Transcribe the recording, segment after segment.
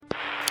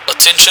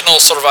Attention all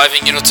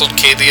surviving units on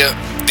Cadia.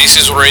 This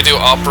is Radio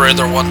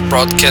Operator 1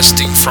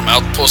 broadcasting from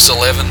Outpost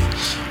 11.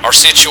 Our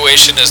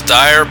situation is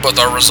dire, but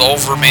our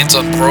resolve remains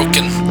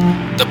unbroken.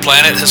 The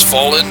planet has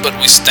fallen, but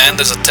we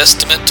stand as a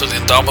testament to the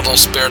indomitable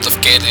spirit of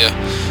Cadia.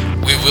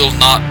 We will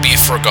not be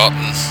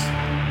forgotten.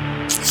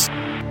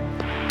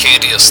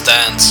 Cadia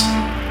stands.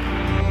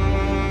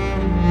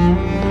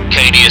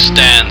 Cadia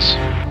stands.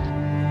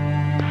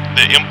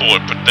 The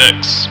Emperor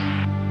protects.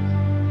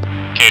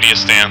 Cadia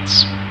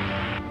stands.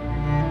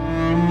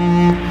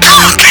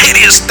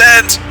 Cadia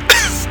stands!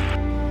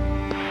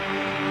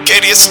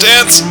 Cadia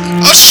stands!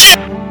 Oh shit!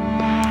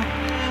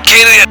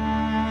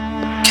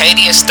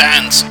 Cadia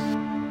stands.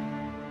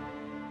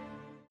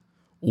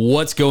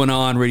 What's going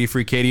on, Radio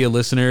Free Cadia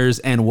listeners,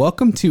 and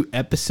welcome to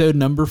episode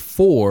number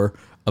 4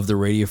 of the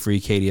Radio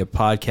Free Cadia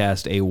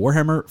podcast, a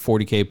Warhammer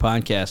 40k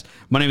podcast.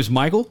 My name is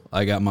Michael.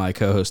 I got my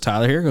co-host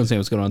Tyler here. Going to say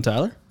what's going on,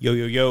 Tyler.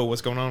 Yo,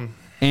 what's going on?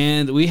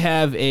 And we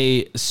have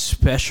a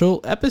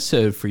special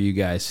episode for you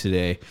guys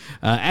today.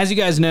 As you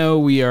guys know,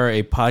 we are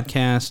a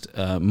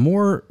podcast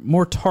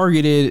more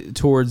targeted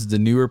towards the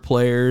newer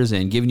players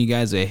and giving you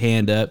guys a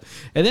hand up.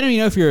 And then,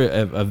 if you're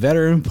a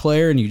veteran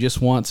player and you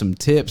just want some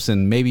tips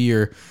and maybe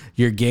your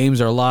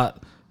games are a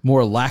lot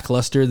more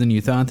lackluster than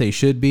you thought they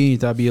should be, you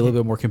thought be a little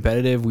bit more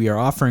competitive, we are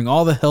offering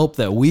all the help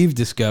that we've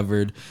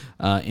discovered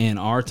in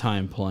our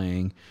time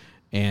playing.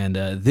 And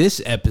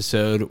this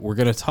episode, we're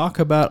going to talk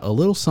about a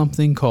little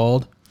something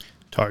called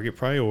Target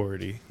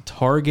Priority.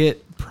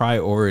 Target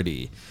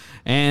Priority.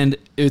 And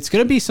it's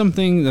going to be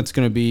something that's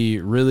going to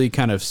be really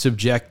kind of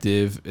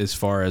subjective as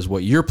far as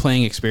what your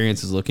playing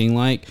experience is looking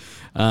like.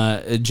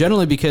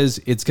 Generally because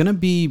it's going to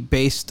be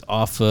based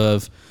off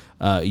of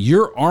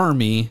your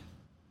army,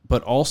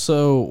 but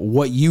also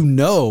what you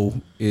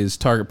know is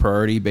target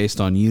priority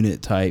based on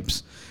unit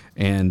types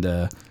and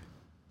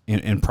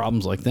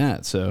problems like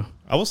that. So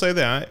I will say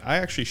that I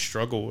actually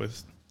struggle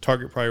with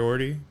target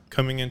priority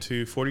coming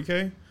into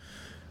 40k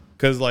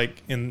because,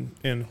 like in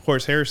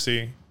Horse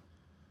Heresy,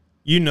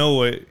 you know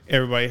what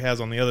everybody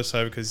has on the other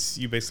side because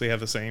you basically have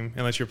the same,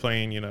 unless you're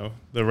playing,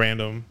 the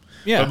random.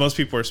 Yeah. But most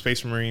people are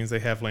Space Marines. They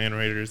have Land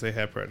Raiders. They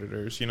have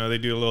Predators. They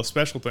do a little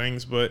special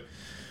things, but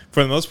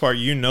for the most part,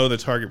 the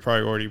target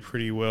priority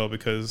pretty well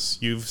because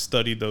you've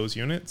studied those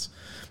units.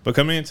 But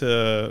coming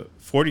into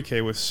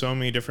 40k with so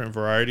many different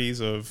varieties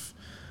of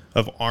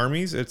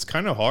armies, it's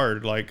kind of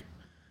hard. Like,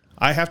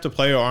 I have to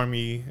play an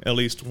army at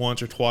least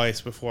once or twice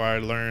before I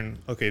learn,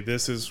 okay,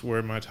 this is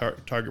where my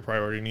target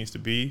priority needs to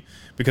be,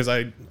 because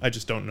I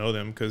just don't know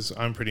them because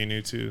I'm pretty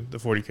new to the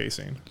 40k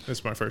scene.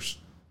 It's my first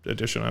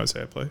edition, I would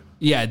say I play.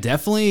 Yeah,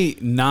 definitely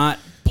not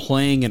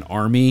playing an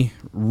army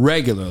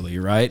regularly,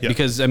 right? Yeah.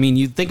 Because,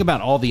 you think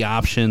about all the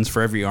options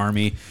for every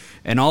army,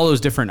 and all those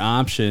different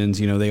options,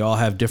 they all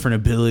have different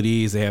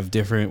abilities. They have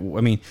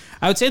different,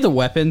 I would say the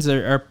weapons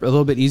are a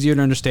little bit easier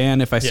to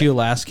understand. If I see a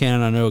last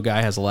cannon, I know a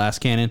guy has a last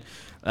cannon.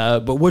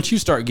 But once you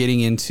start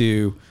getting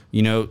into,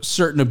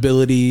 certain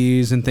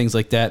abilities and things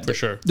like that, for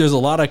sure, there's a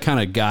lot of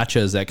kind of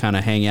gotchas that kind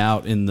of hang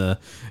out in the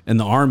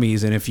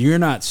armies. And if you're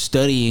not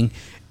studying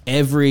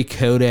every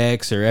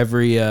codex or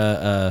every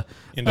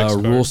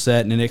rule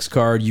set and index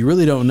card, you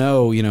really don't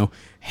know,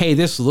 hey,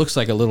 this looks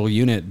like a little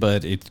unit,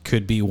 but it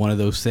could be one of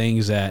those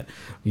things that,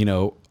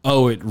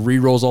 it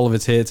re-rolls all of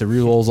its hits, it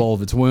re-rolls all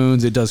of its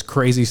wounds, it does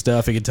crazy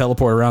stuff, it can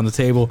teleport around the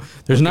table.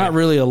 There's not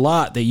really a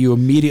lot that you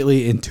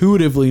immediately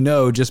intuitively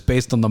know just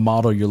based on the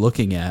model you're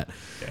looking at.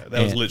 Yeah,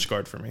 that was Lich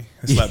Guard for me.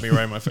 It slapped me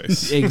right in my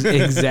face.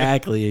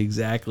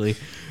 Exactly.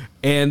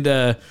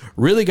 And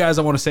really, guys,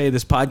 I want to say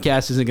this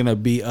podcast isn't going to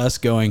be us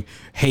going,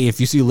 hey,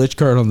 if you see Lich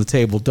Guard on the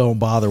table, don't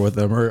bother with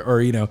them.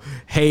 Or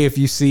hey, if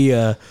you see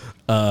a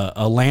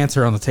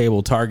Lancer on the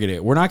table, target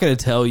it. We're not going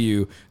to tell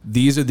you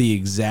these are the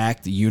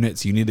exact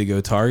units you need to go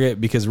target,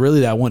 because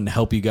really that wouldn't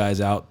help you guys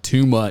out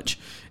too much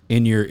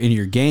in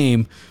your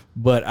game.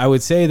 But I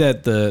would say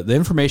that the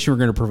information we're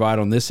going to provide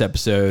on this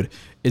episode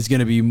is going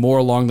to be more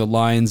along the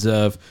lines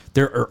of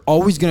there are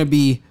always going to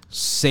be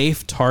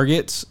safe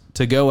targets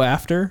to go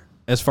after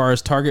as far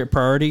as target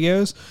priority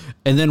goes.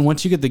 And then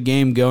once you get the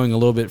game going a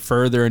little bit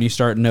further and you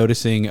start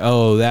noticing,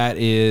 oh, that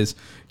is,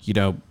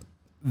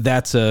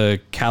 that's a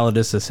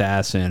Calidus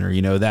assassin,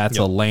 or, that's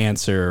a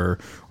Lancer,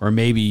 or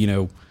maybe,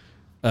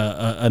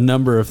 a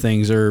number of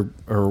things, or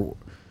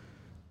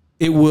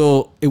it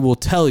will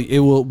tell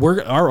you,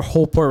 our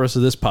whole purpose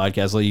of this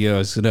podcast, let you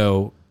guys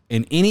know,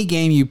 in any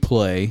game you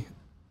play,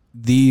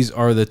 these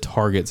are the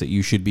targets that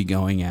you should be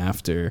going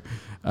after,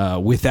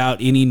 without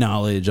any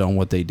knowledge on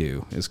what they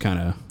do. It's kind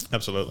of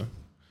absolutely.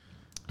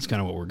 It's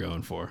kind of what we're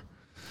going for.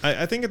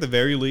 I think at the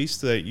very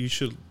least that you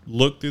should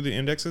look through the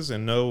indexes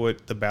and know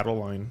what the battle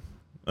line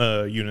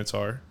units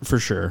are. For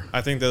sure.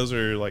 I think those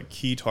are like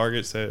key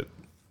targets that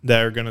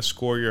are going to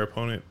score your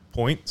opponent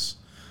points,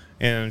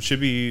 and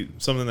should be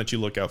something that you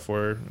look out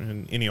for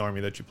in any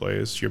army that you play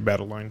is your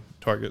battle line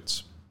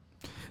targets.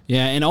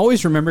 Yeah, and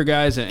always remember,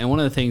 guys, and one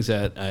of the things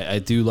that I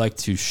do like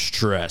to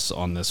stress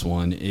on this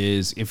one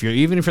is if you're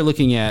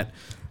looking at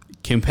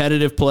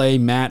competitive play,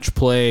 match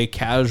play,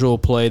 casual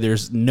play,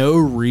 there's no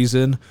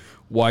reason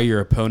why your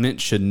opponent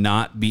should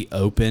not be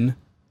open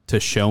to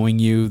showing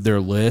you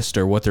their list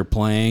or what they're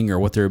playing or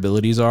what their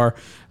abilities are,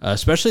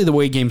 especially the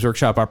way Games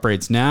Workshop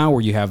operates now, where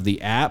you have the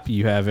app,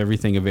 you have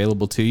everything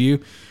available to you.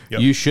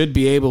 Yep. You should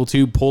be able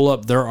to pull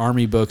up their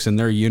army books and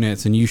their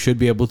units, and you should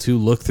be able to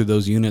look through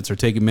those units or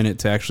take a minute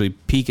to actually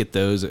peek at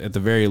those at the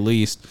very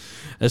least,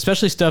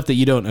 especially stuff that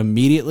you don't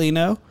immediately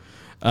know.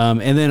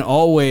 And then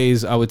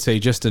always, I would say,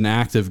 just an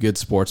act of good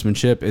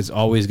sportsmanship is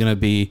always going to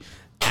be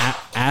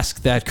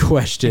ask that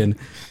question.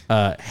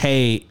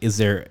 Hey, is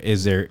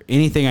there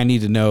anything I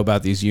need to know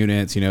about these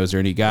units? You know, is there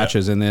any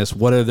gotchas in this?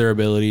 What are their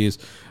abilities?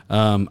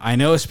 I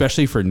know,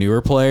 especially for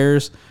newer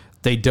players,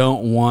 they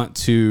don't want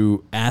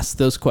to ask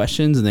those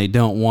questions, and they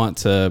don't want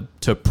to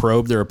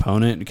probe their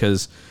opponent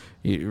because,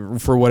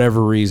 for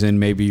whatever reason,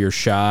 maybe you're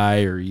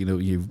shy or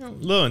you've a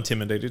little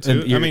intimidated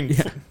too. I mean,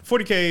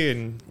 40K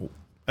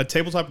and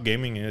tabletop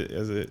gaming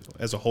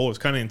as a whole is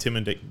kind of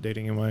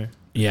intimidating in my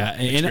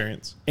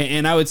experience.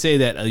 And I would say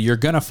that you're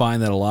going to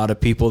find that a lot of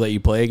people that you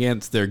play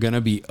against, they're going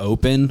to be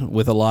open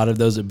with a lot of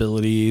those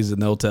abilities,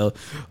 and they'll tell,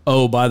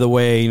 oh, by the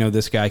way,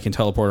 this guy can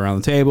teleport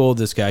around the table,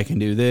 this guy can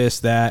do this,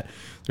 that.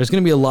 There's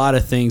going to be a lot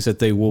of things that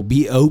they will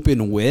be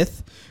open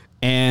with,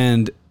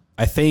 and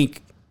I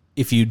think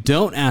if you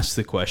don't ask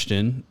the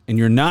question and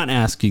you're not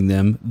asking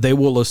them, they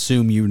will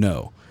assume you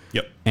know.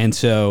 Yep. And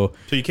so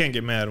you can't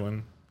get mad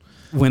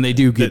when they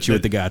do get you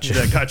with the gotcha.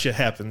 That gotcha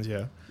happens,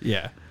 yeah.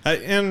 Yeah.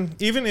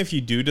 And even if you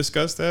do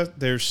discuss that,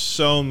 there's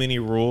so many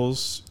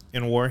rules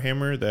in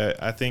Warhammer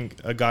that I think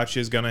a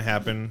gotcha is going to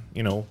happen,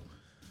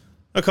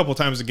 a couple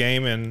times a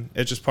game, and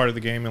it's just part of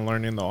the game and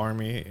learning the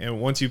army. And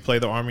once you play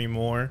the army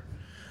more,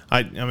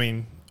 I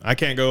mean, I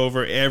can't go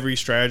over every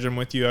stratagem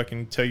with you. I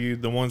can tell you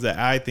the ones that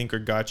I think are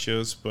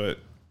gotchas, but,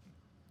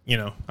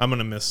 I'm going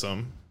to miss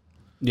some.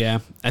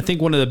 Yeah. I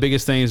think one of the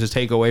biggest things to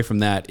take away from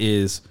that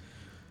is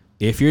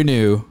if you're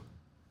new,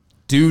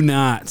 do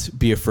not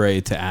be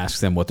afraid to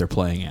ask them what they're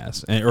playing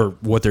as or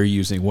what they're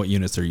using, what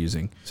units they're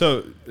using.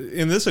 So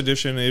in this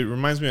edition, it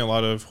reminds me a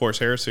lot of Horse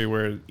Heresy,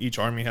 where each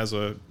army has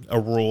a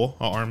rule,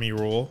 an army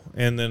rule,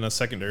 and then a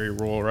secondary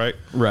rule, right?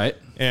 Right.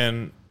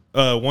 And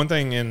one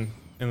thing in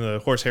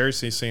the Horse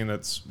Heresy scene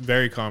that's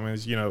very common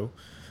is,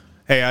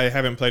 hey, I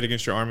haven't played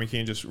against your army. Can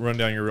you just run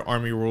down your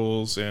army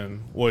rules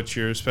and what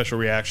your special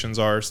reactions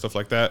are, stuff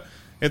like that?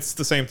 It's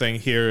the same thing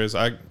here.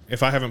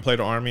 If I haven't played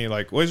an army,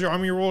 like, what does your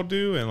army rule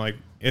do? And, like,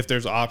 if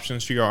there's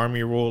options to your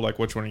army rule, like,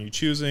 which one are you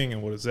choosing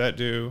and what does that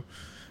do?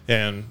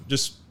 And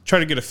just try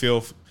to get a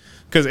feel,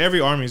 because every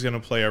army is going to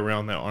play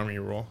around that army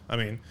rule. I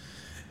mean,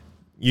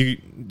 you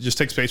just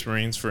take Space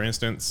Marines, for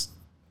instance.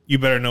 You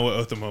better know what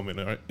Oath of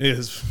Moment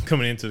is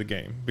coming into the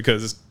game,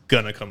 because it's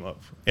going to come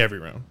up every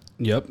round.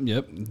 Yep.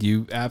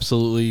 You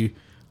absolutely...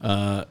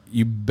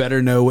 you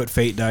better know what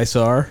fate dice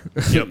are.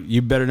 Yep.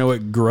 You better know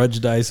what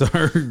grudge dice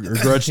are, or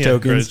grudge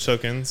tokens. Grudge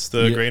tokens.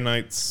 The Grey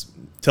Knights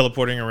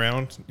teleporting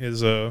around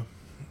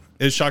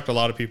it shocked a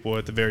lot of people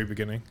at the very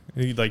beginning.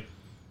 Like,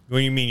 what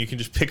do you mean you can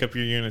just pick up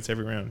your units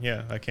every round?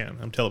 Yeah, I can.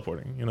 I'm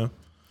teleporting,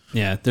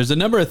 Yeah, there's a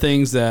number of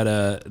things that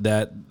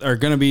are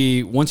going to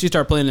be, once you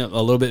start playing a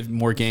little bit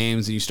more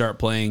games and you start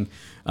playing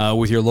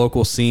with your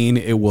local scene,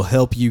 it will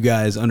help you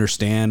guys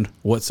understand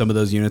what some of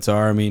those units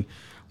are. I mean,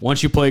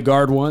 once you play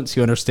guard once,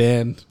 you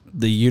understand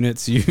the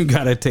units you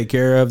got to take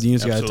care of, the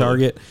units you got to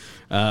target.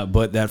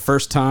 But that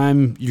first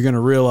time, you're going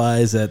to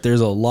realize that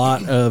there's a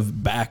lot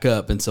of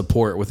backup and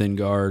support within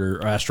guard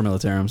or Astra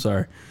Military. I'm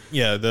sorry.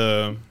 Yeah,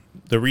 the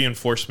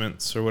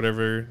reinforcements or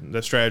whatever,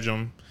 the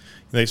stratagem,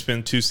 they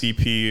spend 2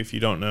 CP if you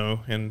don't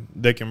know, and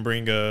they can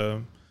bring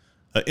a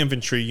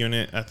infantry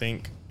unit, I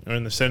think, or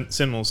in the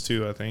Sentinels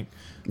too, I think,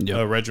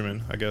 a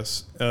regiment, I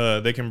guess.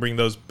 They can bring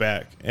those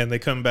back, and they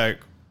come back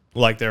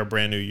like they're a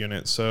brand new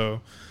unit.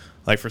 So,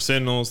 like for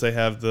Sentinels, they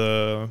have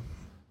the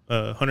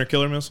Hunter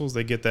Killer missiles.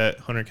 They get that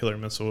Hunter Killer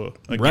missile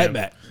again, right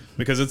back,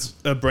 because it's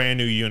a brand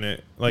new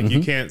unit. Like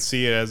you can't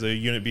see it as a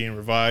unit being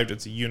revived.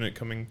 It's a unit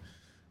coming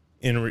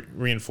in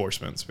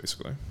reinforcements,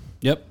 basically.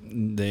 Yep,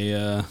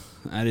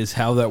 that is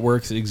how that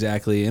works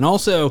exactly. And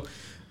also,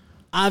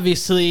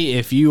 obviously,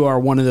 if you are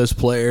one of those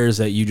players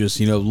that you just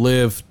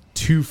live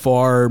too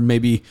far,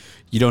 maybe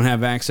you don't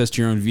have access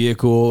to your own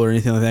vehicle or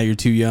anything like that, you're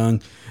too young,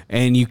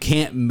 and you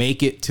can't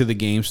make it to the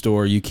game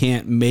store, you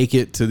can't make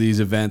it to these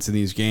events and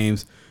these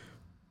games,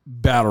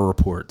 battle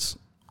reports.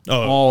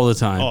 All the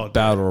time,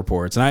 battle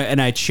reports. And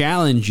I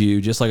challenge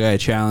you, just like I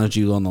challenged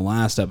you on the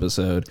last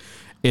episode,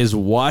 is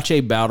watch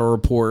a battle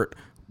report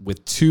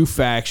with 2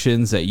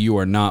 factions that you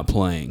are not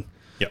playing.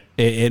 Yep.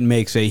 It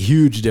makes a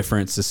huge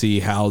difference to see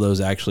how those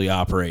actually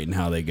operate and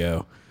how they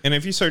go. And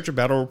if you search a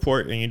battle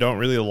report and you don't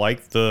really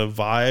like the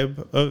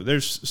vibe,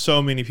 there's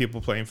so many people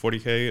playing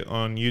 40K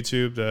on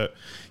YouTube that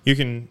you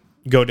can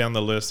go down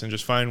the list and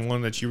just find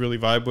one that you really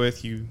vibe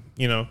with. You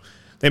know,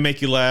 they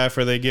make you laugh,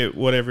 or they get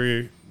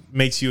whatever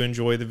makes you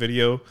enjoy the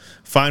video.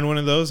 Find one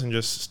of those and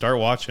just start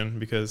watching,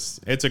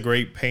 because it's a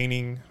great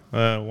painting.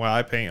 While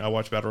I paint, I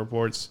watch battle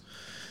reports.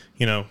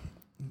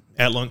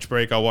 At lunch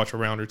break, I'll watch a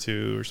round or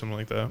 2 or something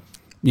like that.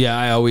 Yeah,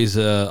 I always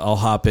I'll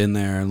hop in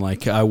there and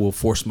I will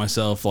force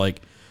myself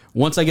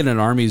once I get an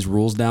army's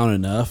rules down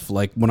enough,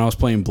 like when I was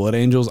playing Blood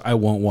Angels, I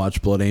won't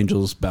watch Blood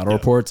Angels battle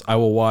reports. I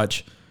will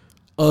watch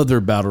other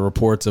battle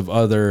reports of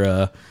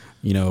other,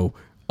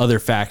 other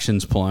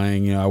factions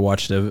playing. You know, I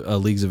watched a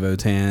Leagues of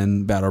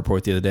Votan battle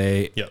report the other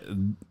day,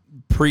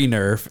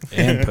 pre-nerf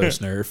and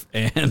post-nerf,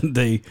 and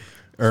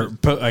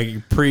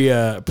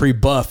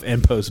pre-buff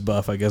and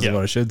post-buff, I guess is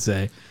what I should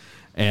say.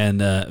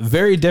 And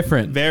very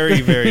different.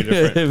 Very, very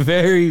different.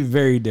 Very,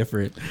 very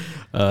different.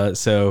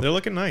 So they're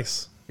looking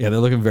nice. Yeah, they're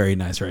looking very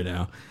nice right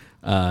now.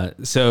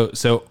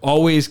 So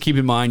always keep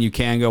in mind you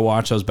can go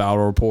watch those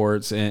battle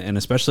reports, and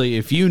especially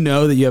if you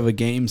know that you have a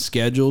game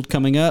scheduled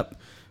coming up,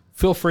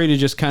 feel free to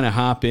just kind of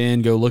hop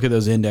in, go look at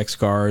those index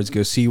cards,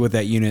 go see what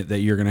that unit that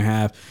you're going to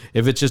have.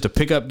 If it's just a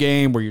pickup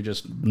game where you're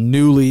just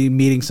newly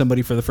meeting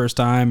somebody for the first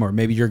time, or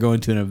maybe you're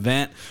going to an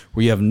event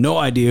where you have no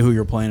idea who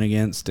you're playing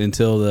against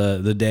until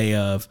the day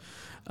of,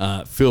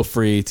 feel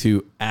free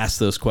to ask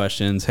those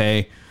questions.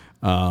 Hey,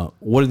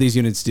 what do these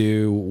units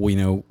do?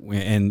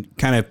 And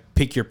kind of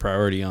pick your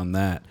priority on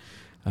that.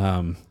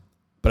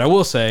 But I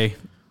will say,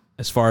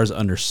 as far as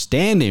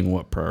understanding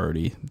what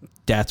priority,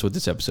 that's what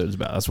this episode is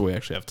about. That's what we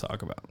actually have to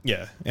talk about.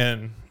 Yeah,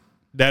 and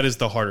that is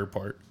the harder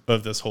part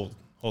of this whole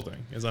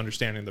thing, is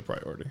understanding the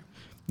priority.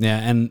 Yeah,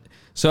 and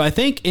so I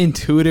think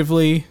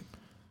intuitively,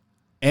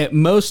 at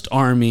most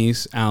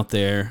armies out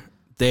there,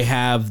 they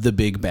have the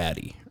big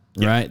baddie,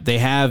 right? They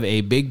have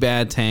a big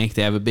bad tank.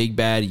 They have a big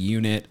bad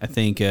unit, I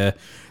think,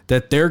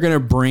 that they're going to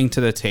bring to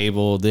the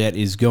table that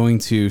is going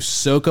to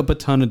soak up a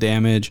ton of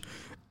damage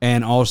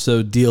and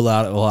also deal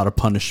out a lot of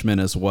punishment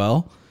as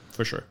well.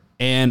 For sure.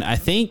 And I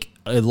think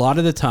a lot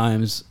of the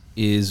times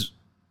is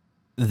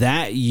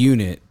that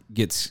unit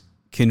gets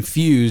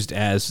confused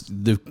as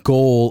the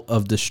goal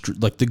of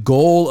the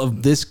goal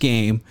of this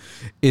game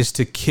is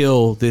to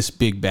kill this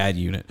big bad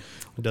unit.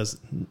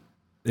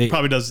 It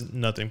probably does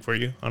nothing for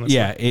you, honestly.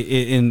 Yeah,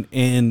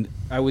 and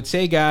I would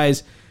say,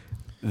 guys,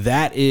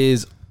 that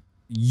is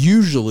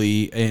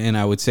usually, and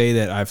I would say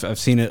that I've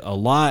seen it a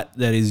lot,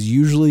 that is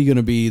usually going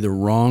to be the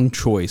wrong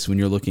choice when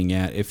you're looking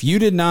at, if you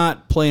did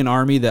not play an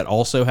army that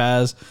also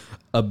has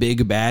a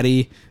big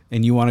baddie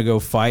and you want to go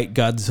fight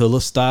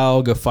Godzilla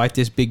style, go fight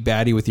this big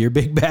baddie with your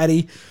big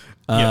baddie,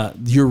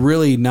 you're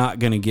really not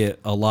going to get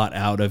a lot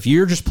out of.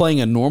 You're just playing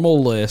a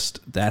normal list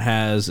that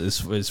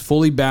is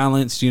fully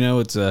balanced. You know,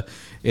 it's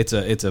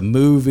a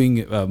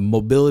moving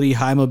mobility,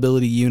 high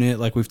mobility unit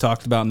like we've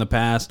talked about in the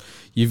past.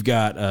 You've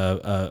got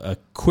a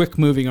quick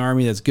moving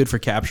army that's good for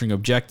capturing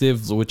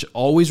objectives, which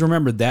always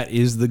remember that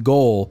is the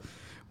goal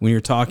when you're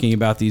talking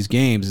about these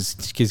games,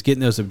 is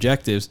getting those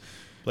objectives.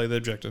 Play the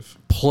objective.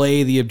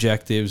 Play the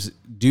objectives.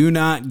 Do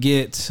not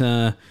get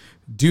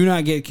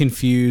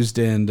confused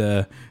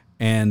and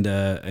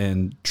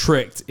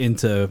tricked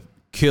into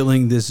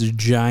killing this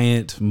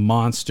giant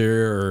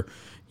monster, or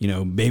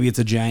maybe it's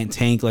a giant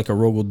tank like a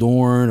Rogel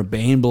Dorn, a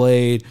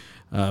Baneblade,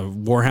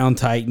 Warhound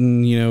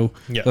Titan, a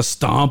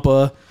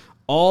Stompa.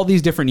 All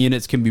these different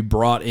units can be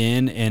brought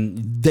in, and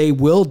they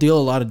will deal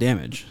a lot of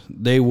damage.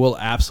 They will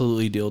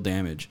absolutely deal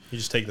damage. You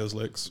just take those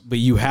licks. But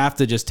you have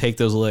to just take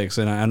those licks.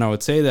 And I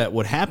would say that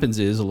what happens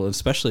is,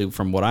 especially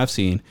from what I've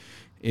seen,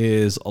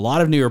 is a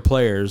lot of newer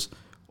players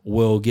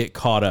will get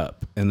caught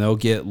up and they'll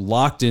get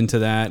locked into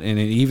that. And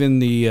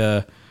even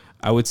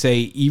I would say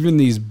even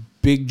these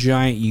big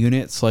giant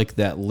units like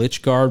that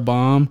Lich Guard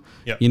bomb,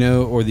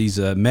 or these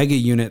mega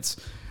units,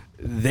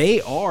 they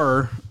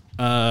all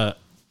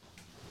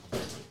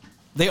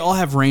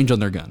have range on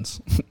their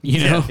guns.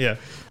 Yeah.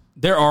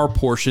 There are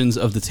portions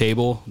of the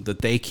table that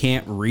they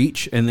can't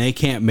reach and they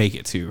can't make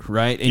it to,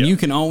 right? And you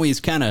can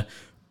always kind of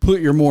put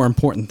your more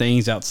important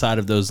things outside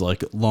of those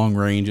like long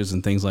ranges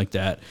and things like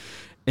that.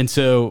 And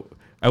so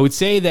I would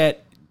say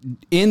that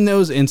in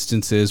those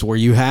instances where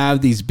you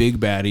have these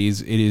big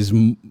baddies, it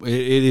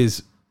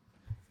is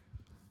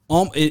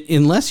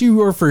unless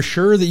you are for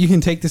sure that you can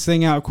take this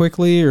thing out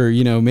quickly, or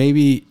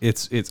maybe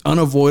it's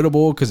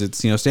unavoidable because it's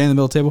standing in the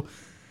middle of the table.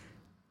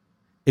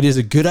 It is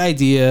a good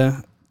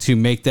idea to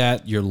make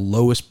that your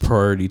lowest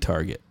priority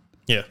target.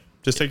 Yeah,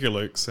 just take your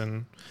licks.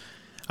 And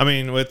I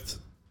mean, with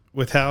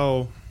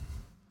how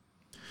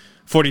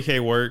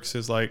 40K works,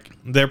 is like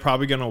they're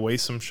probably going to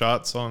waste some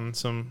shots on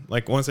some,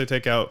 like once they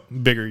take out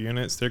bigger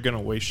units, they're going to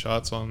waste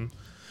shots on,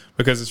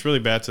 because it's really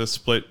bad to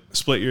split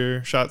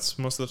your shots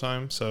most of the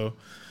time. So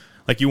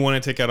like you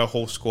want to take out a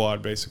whole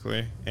squad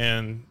basically,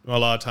 and a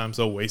lot of times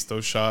they'll waste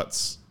those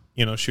shots,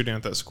 shooting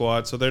at that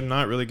squad. So they're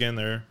not really getting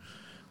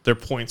their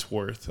points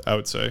worth, I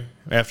would say,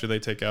 after they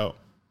take out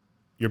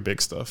your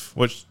big stuff,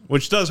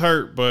 which does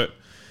hurt. But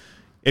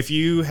if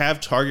you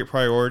have target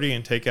priority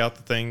and take out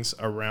the things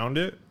around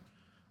it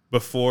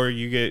before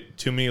you get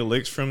too many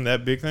licks from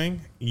that big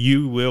thing,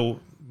 you will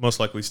most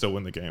likely still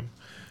win the game.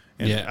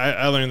 And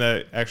I learned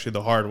that actually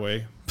the hard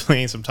way,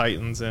 playing some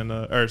Titans and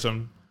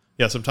some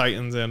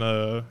Titans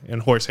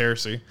and Horse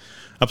Heresy.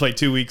 I played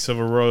 2 weeks of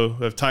a row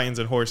of Titans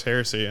and Horse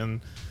Heresy,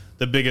 and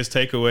the biggest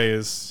takeaway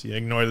is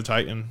ignore the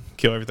Titan,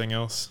 kill everything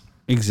else.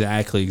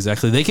 Exactly.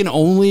 They can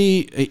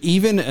only,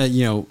 even,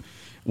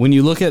 when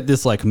you look at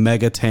this like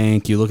mega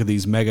tank, you look at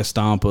these mega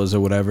stompas or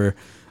whatever,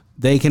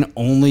 they can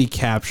only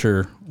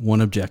capture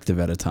one objective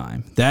at a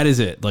time. That is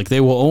it. Like, they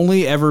will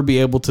only ever be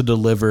able to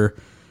deliver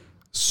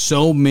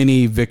so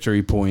many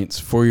victory points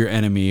for your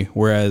enemy,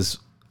 whereas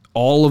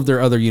all of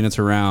their other units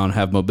around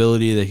have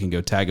mobility. They can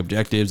go tag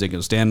objectives. They can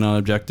go stand on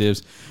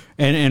objectives.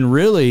 And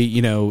really,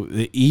 you know,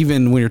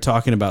 even when you're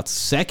talking about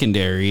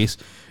secondaries,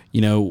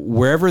 you know,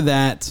 wherever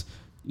that,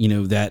 you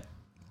know, that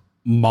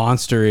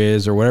monster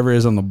is or whatever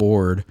is on the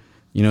board,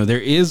 you know, there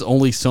is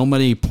only so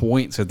many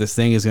points that this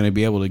thing is going to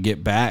be able to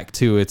get back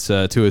to its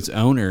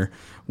owner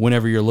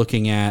whenever you're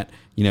looking at,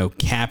 you know,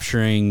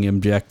 capturing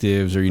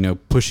objectives or, you know,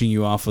 pushing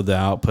you off of the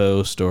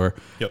outpost. Or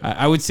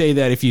I would say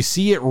that if you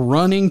see it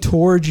running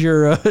towards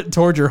your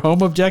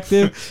home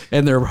objective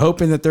and they're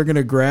hoping that they're going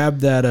to grab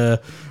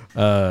that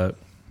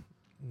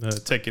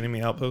take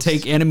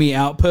enemy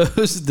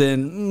outpost,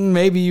 then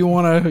maybe you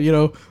want to, you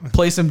know,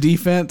 play some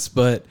defense.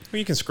 But well,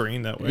 you can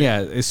screen that way.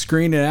 Yeah,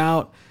 screen it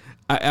out.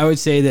 I would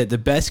say that the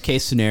best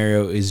case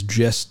scenario is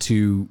just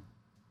to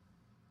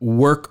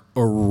work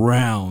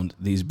around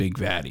these big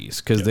vaddies,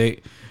 because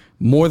they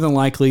more than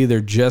likely they're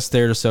just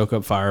there to soak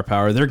up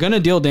firepower. They're going to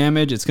deal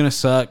damage. It's going to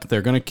suck.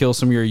 They're going to kill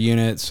some of your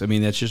units. I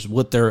mean, that's just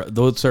what they're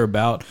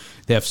about.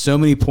 They have so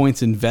many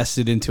points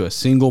invested into a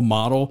single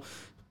model.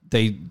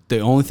 The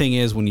only thing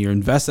is, when you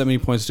invest that many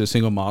points to a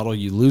single model,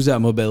 you lose that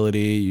mobility.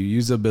 You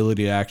use the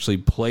ability to actually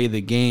play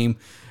the game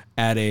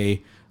at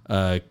a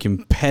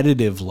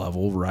competitive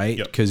level, right?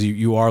 Because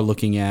you are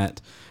looking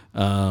at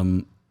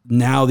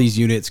now these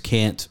units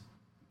can't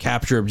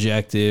capture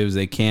objectives.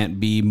 They can't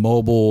be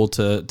mobile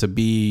to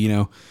be, you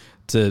know,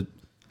 to,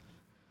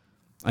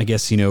 I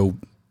guess, you know,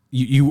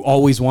 you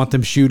always want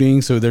them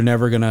shooting, so they're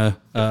never gonna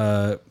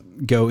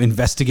go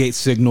investigate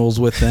signals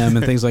with them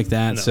and things like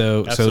that.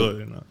 No,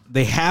 absolutely not.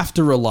 They have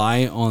to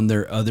rely on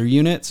their other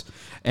units,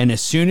 and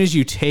as soon as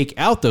you take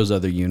out those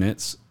other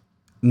units,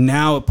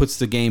 now it puts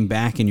the game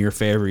back in your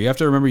favor. You have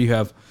to remember you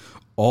have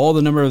all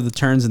the number of the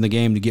turns in the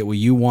game to get what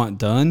you want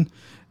done.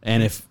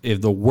 And if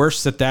the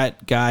worst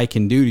that guy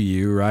can do to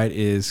you, right,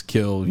 is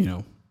kill, you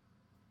know,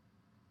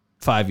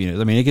 5 units.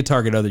 I mean, it could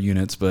target other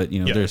units, but,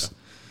 you know,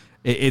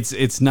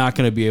 it's not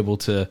going to be able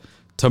to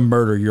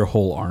murder your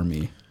whole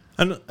army.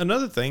 And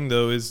another thing,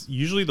 though, is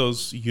usually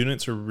those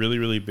units are really,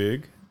 really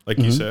big, like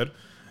you said,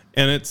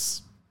 and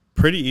it's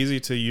pretty easy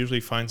to usually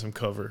find some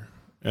cover.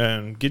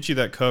 And get you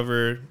that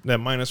cover, that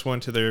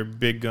 -1 to their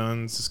big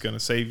guns is going to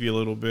save you a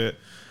little bit.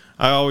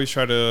 I always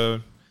try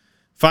to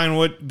find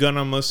what gun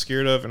I'm most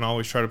scared of, and I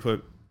always try to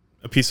put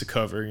a piece of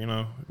cover, you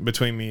know,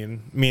 between me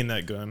and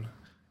that gun.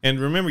 And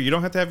remember, you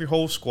don't have to have your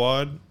whole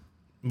squad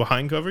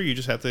behind cover. You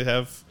just have to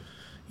have,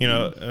 you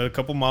know, a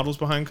couple models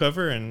behind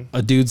cover and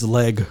a dude's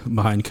leg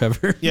behind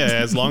cover. Yeah,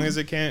 as long as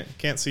it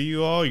can't see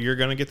you all, you're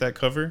going to get that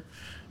cover,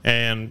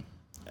 and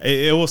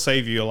it will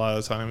save you a lot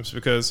of times,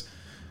 because,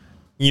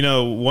 you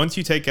know, once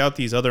you take out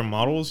these other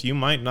models, you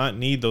might not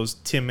need those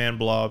 10-man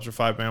blobs or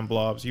 5-man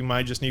blobs. You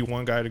might just need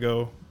one guy to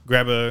go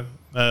grab a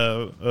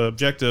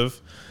objective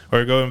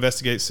or go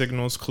investigate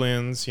signals,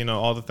 cleanse, you know,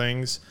 all the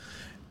things.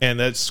 And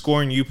that's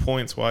scoring you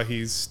points while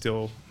he's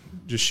still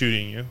just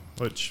shooting you,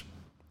 which...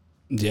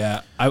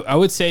 Yeah, I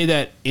would say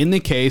that in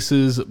the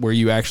cases where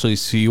you actually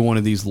see one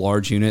of these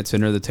large units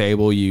enter the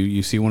table,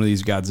 you see one of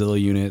these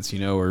Godzilla units, you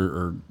know,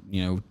 or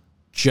you know,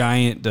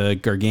 giant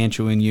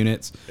gargantuan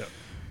units. Yep.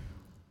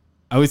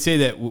 I would say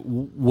that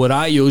what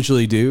I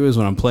usually do is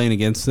when I'm playing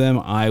against them,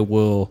 I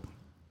will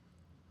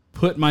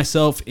put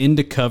myself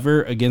into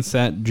cover against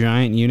that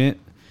giant unit,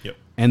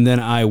 and then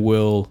I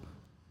will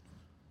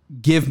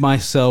give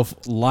myself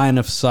line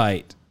of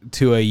sight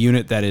to a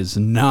unit that is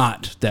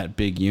not that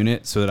big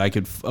unit, so that I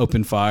could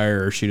open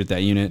fire or shoot at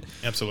that unit.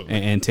 Absolutely.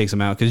 And take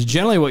them out. Because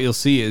generally what you'll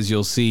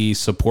see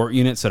support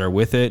units that are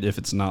with it, if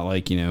it's not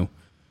like, you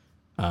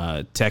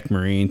know, Tech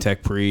Marine,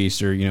 Tech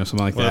Priest, or, you know,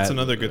 something like that. Well, that's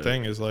another good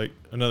thing, is like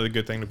another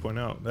good thing to point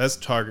out. That's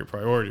target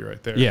priority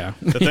right there. Yeah.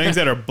 The things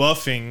that are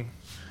buffing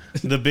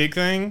the big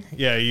thing,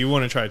 you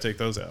want to try to take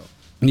those out.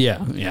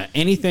 Yeah.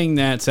 Anything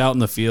that's out in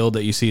the field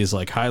that you see is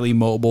like highly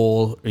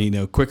mobile, you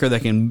know, quicker,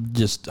 that can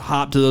just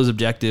hop to those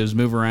objectives,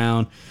 move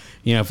around.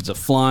 You know, if it's a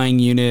flying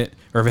unit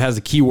or if it has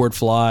the keyword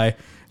fly,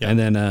 and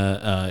then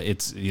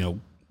it's, you know,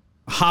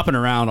 hopping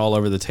around all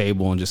over the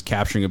table and just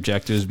capturing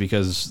objectives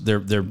because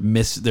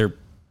they're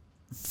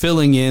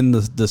filling in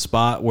the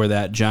spot where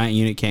that giant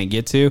unit can't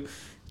get to.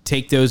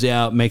 Take those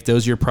out, make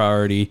those your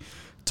priority,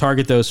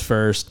 target those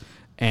first,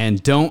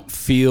 and don't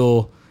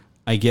feel,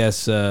 I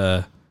guess,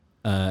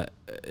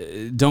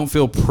 don't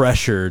feel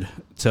pressured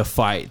to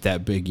fight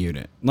that big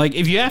unit. Like,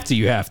 if you have to,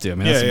 you have to. I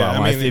mean, that's the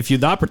bottom line. If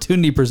the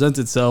opportunity presents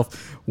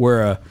itself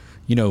where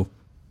you know,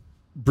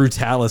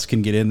 Brutalis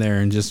can get in there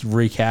and just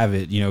wreak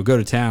havoc, you know, go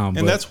to town.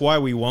 And that's why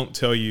we won't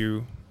tell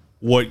you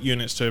what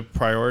units to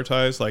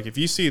prioritize. Like, if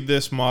you see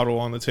this model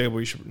on the table,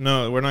 you should...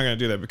 No, we're not going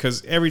to do that,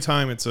 because every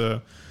time it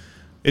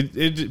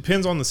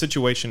depends on the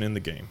situation in the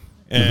game.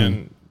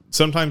 And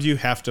sometimes you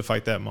have to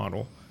fight that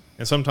model.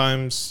 And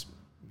sometimes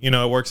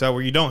it works out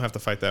where you don't have to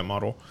fight that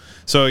model.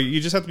 So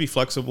you just have to be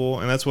flexible,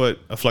 and that's what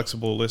a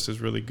flexible list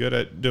is really good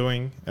at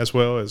doing, as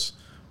well as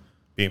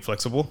being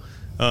flexible.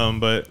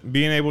 But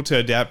being able to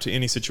adapt to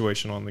any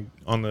situation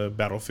on the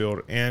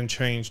battlefield and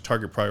change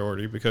target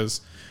priority,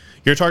 because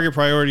your target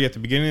priority at the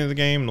beginning of the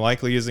game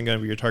likely isn't going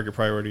to be your target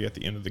priority at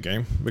the end of the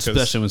game. Because,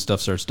 especially when stuff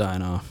starts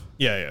dying off.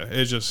 Yeah.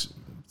 It's just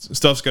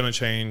stuff's going to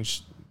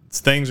change.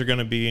 Things are going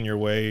to be in your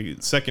way.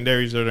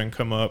 Secondaries are going to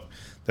come up.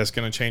 That's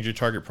going to change your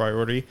target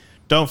priority.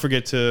 Don't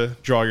forget to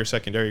draw your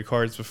secondary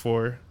cards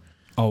before.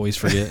 Always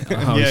forget.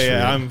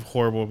 I'm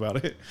horrible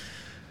about it.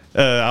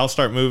 I'll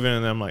start moving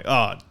and I'm like,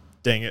 oh,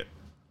 dang it.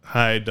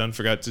 I done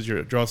forgot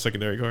to draw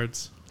secondary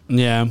cards.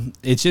 Yeah,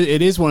 it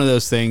is one of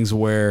those things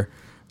where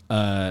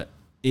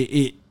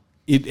it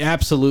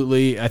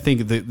absolutely, I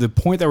think the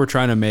point that we're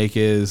trying to make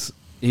is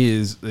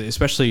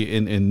especially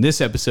in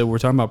this episode we're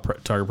talking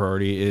about target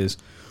priority, is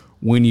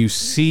when you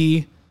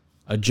see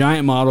a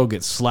giant model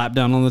get slapped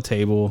down on the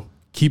table,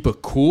 keep a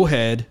cool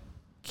head,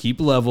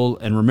 keep level,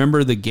 and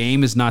remember the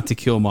game is not to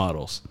kill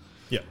models.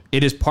 Yeah.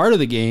 It is part of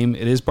the game.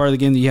 It is part of the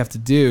game that you have to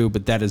do,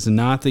 but that is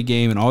not the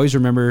game. And always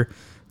remember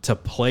to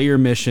play your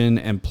mission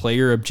and play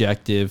your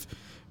objective,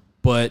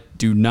 but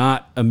do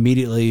not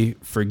immediately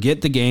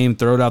forget the game,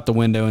 throw it out the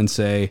window and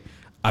say,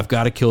 I've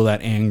got to kill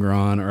that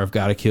Angron, or I've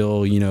got to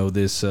kill,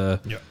 this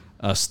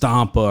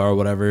Stampa or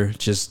whatever.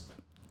 Just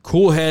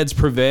cool heads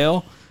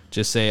prevail.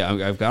 Just say,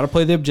 I've got to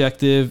play the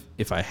objective.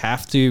 If I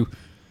have to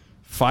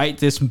fight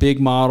this big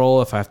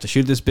model, if I have to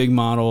shoot this big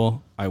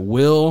model, I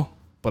will,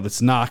 but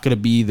it's not going to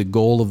be the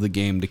goal of the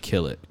game to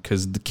kill it,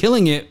 because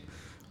killing it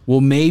will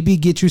maybe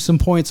get you some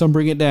points on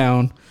Bring It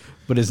Down,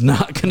 but it's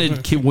not going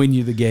to win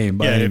you the game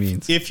by any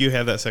means. If you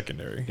have that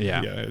secondary.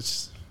 Yeah.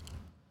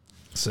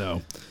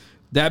 So,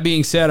 that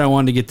being said, I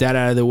wanted to get that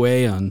out of the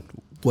way on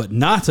what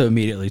not to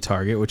immediately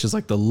target, which is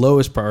like the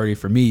lowest priority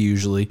for me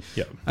usually.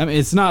 Yeah. I mean,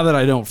 it's not that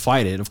I don't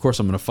fight it. Of course,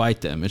 I'm going to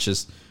fight them. It's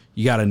just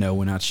you got to know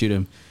when not to shoot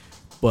them.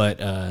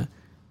 But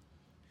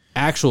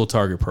actual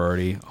target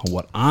priority on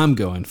what I'm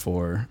going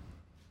for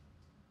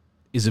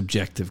is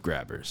objective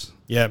grabbers.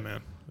 Yeah,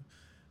 man.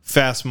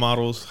 Fast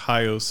models,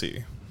 high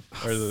OC.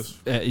 Are those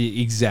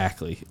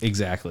exactly.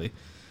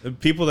 the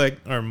people that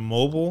are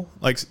mobile?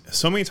 Like,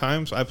 so many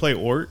times I play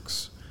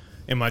orcs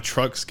and my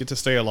trucks get to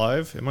stay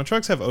alive, and my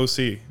trucks have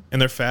OC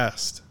and they're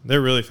fast.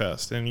 They're really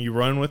fast, and you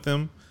run with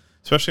them,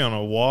 especially on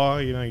a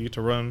wall. You get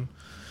to run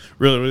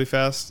really, really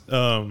fast.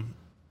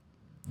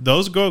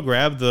 Those go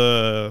grab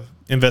the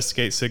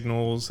investigate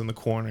signals in the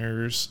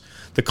corners,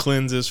 the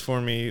cleanses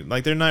for me.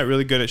 Like, they're not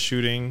really good at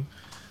shooting.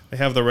 They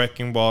have the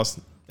wrecking boss.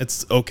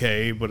 It's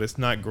okay, but it's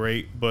not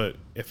great. But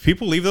if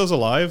people leave those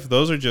alive,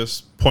 those are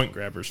just point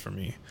grabbers for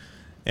me.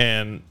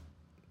 And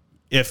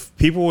if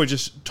people would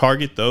just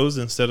target those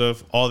instead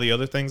of all the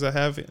other things I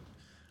have,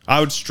 I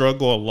would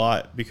struggle a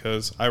lot,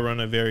 because I run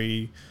a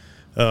very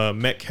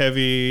mech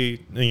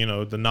heavy,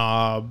 the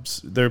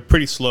knobs. They're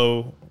pretty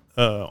slow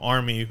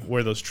army,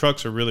 where those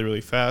trucks are really,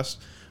 really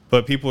fast.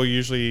 But people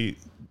usually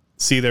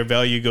see their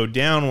value go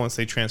down once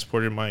they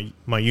transported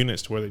my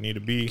units to where they need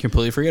to be.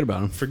 Completely forget about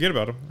them. Forget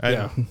about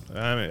them.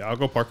 I'll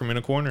go park them in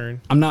a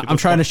corner. I'm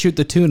trying to shoot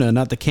the tuna,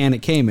 not the can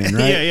it came in,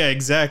 right? yeah,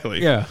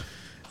 exactly. Yeah.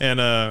 And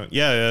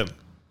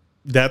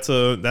that's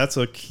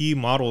a key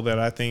model that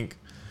I think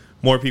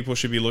more people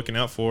should be looking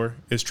out for,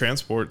 is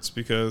transports,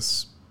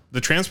 because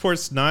the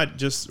transport's not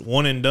just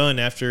one and done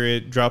after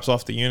it drops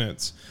off the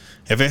units.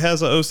 If it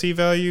has an OC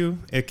value,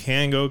 it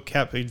can go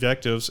cap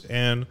objectives.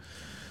 And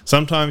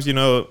sometimes,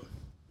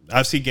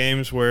 I've seen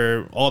games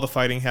where all the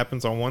fighting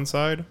happens on one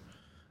side,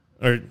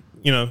 or,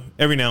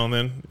 every now and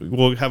then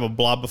we'll have a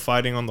blob of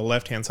fighting on the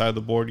left-hand side of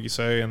the board, you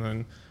say, and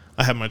then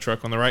I have my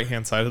truck on the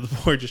right-hand side of the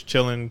board just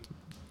chilling,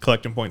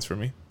 collecting points for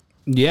me.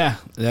 Yeah,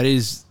 that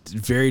is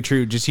very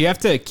true. Just you have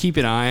to keep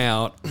an eye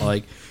out.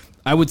 Like,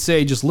 I would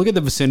say just look at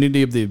the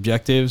vicinity of the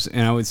objectives,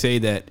 and I would say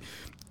that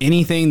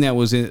anything that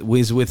was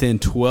within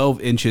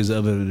 12 inches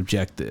of an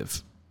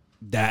objective,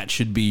 that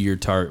should be your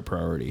target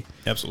priority.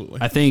 Absolutely.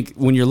 I think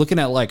when you're looking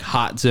at like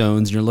hot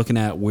zones, you're looking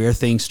at where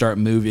things start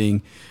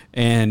moving,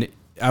 and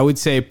I would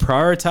say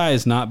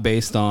prioritize not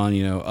based on,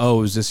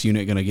 is this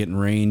unit going to get in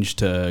range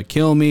to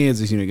kill me?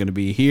 Is this unit going to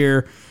be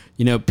here?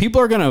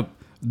 People are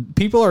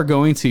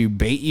going to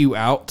bait you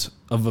out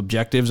of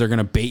objectives. They're going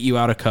to bait you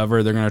out of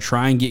cover. They're going to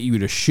try and get you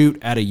to shoot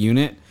at a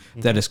unit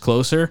that is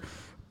closer.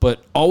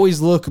 But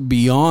always look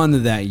beyond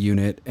that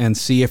unit and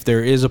see if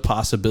there is a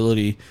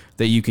possibility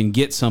that you can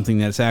get something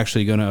that's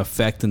actually going to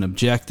affect an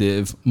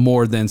objective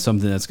more than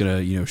something that's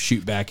going to,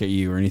 shoot back at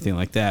you or anything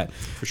like that.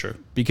 For sure.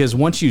 Because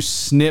once you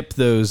snip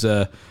those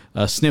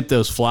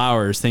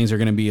flowers, things are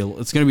going to be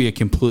it's going to be a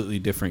completely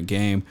different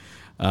game.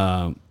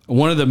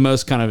 One of the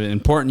most kind of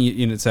important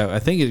units, I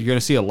think you're going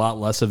to see a lot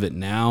less of it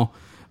now.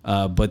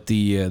 But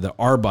the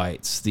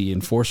Arbites, the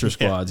Enforcer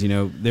squads,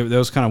 that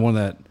was kind of one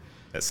of that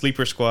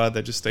sleeper squad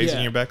that just stays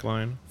in your back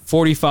line.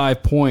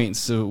 45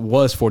 points. It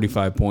was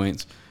 45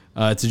 points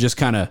to just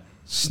kind of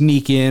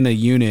sneak in a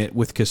unit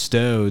with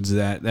custodes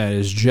that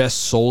is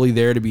just solely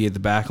there to be at the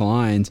back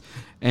lines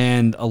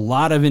And a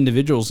lot of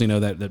individuals,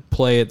 that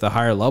play at the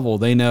higher level,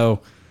 they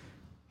know,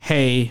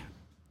 hey,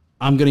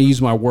 I'm going to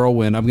use my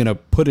whirlwind. I'm going to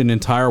put an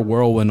entire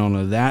whirlwind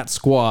on that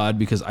squad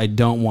because I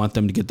don't want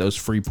them to get those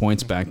free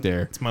points back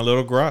there. It's my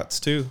little grots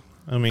too.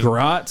 I mean,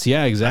 grots,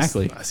 yeah,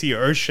 exactly. I see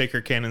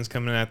Earthshaker cannons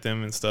coming at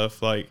them and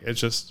stuff. Like, it's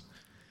just,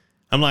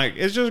 I'm like,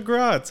 it's just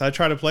grots. I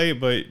try to play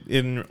it, but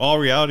in all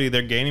reality,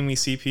 they're gaining me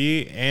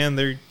CP and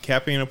they're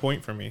capping a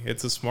point for me.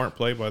 It's a smart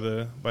play by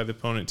the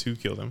opponent to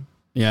kill them.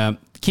 Yeah,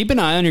 keep an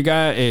eye on your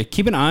guy.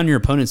 Keep an eye on your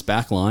opponent's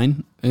back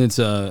line. It's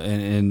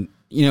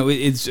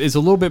it's a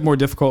little bit more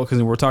difficult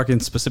because we're talking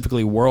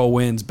specifically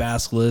whirlwinds,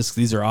 basilisks.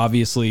 These are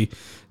obviously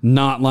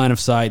not line of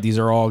sight. These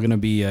are all going to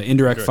be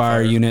indirect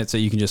fire units that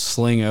you can just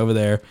sling over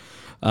there.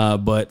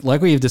 But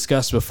like we've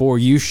discussed before,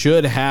 you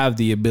should have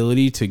the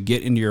ability to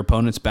get into your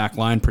opponent's back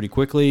line pretty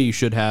quickly. You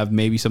should have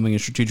maybe something in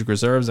strategic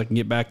reserves that can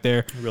get back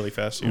there really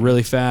fast.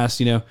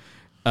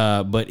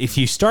 But if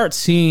you start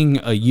seeing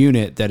a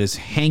unit that is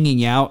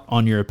hanging out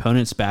on your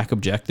opponent's back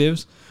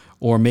objectives,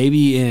 or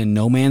maybe in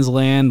no man's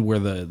land where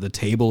the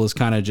table is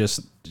kind of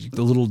just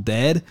a little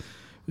dead,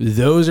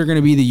 those are going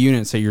to be the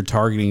units that you're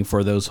targeting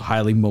for those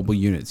highly mobile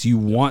units. You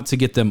want to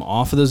get them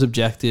off of those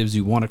objectives.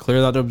 You want to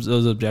clear out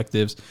those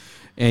objectives,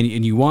 and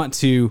you want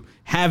to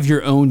have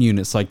your own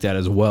units like that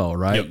as well,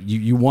 right? Yep.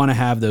 You want to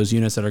have those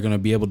units that are going to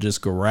be able to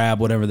just grab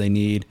whatever they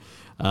need.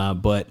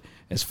 But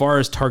as far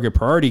as target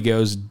priority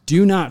goes,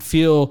 do not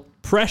feel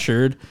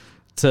pressured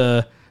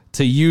to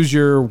use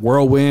your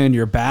whirlwind,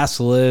 your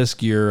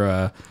basilisk,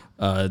 your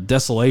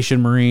Desolation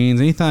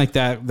Marines, anything like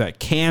that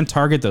can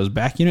target those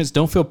back units.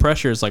 Don't feel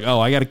pressure. It's like, oh,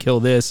 I got to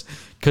kill this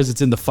because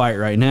it's in the fight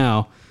right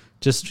now.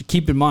 Just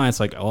keep in mind, it's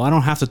like, oh, I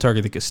don't have to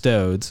target the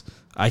Custodes.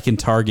 I can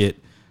target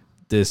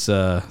this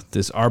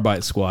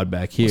Arbite squad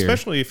back here.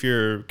 Especially if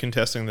you're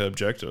contesting the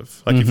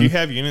objective. Like, if you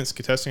have units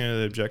contesting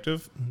the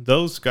objective,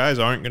 those guys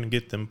aren't going to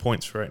get them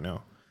points right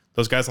now.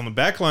 Those guys on the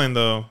back line,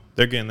 though,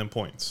 they're getting them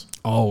points.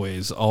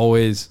 Always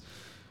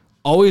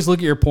look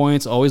at your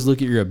points. Always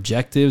look at your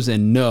objectives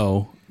and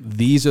know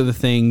these are the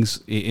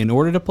things. In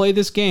order to play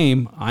this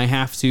game, I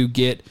have to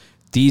get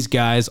these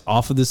guys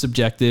off of this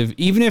objective,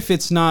 even if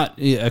it's not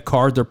a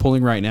card they're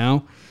pulling right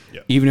now.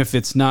 Yep. Even if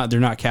they're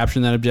not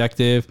capturing that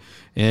objective,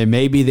 and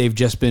maybe they've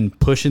just been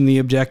pushing the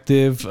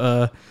objective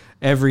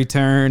every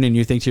turn, and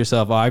you think to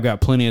yourself, oh, I've got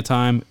plenty of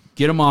time.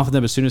 Get them off of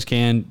them as soon as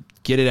can.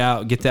 Get it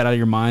out. Get that out of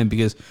your mind,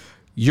 because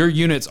your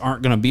units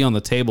aren't going to be on the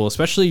table,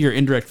 especially your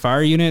indirect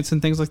fire units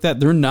and things like that.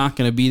 They're not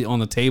going to be on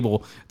the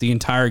table the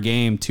entire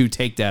game to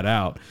take that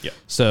out. Yep.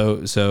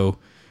 So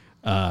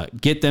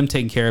get them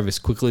taken care of as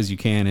quickly as you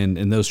can,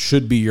 and those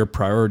should be your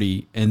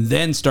priority, and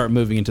then start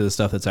moving into the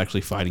stuff that's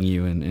actually fighting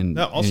you. And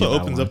that also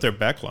opens up their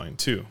back line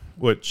too,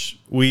 which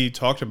we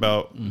talked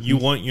about. You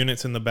want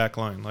units in the back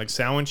line. Like,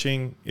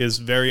 sandwiching is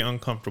very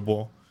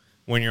uncomfortable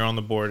when you're on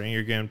the board and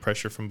you're getting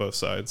pressure from both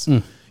sides.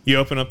 You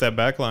open up that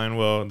back line,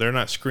 well, they're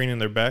not screening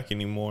their back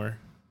anymore,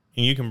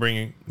 and you can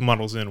bring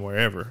models in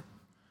wherever.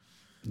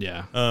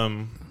 Yeah.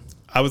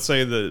 I would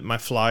say that my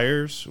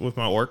flyers with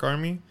my orc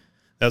army,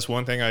 that's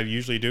one thing I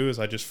usually do, is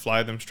I just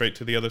fly them straight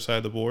to the other side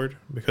of the board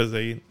because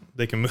they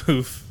can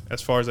move as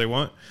far as they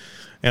want.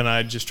 And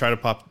I just try to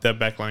pop that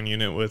backline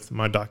unit with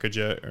my Daka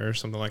Jet or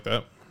something like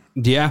that.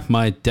 Yeah,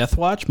 my Death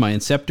Watch, my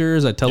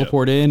Inceptors, I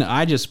teleport in.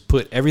 I just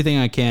put everything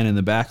I can in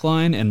the back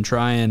line and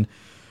try and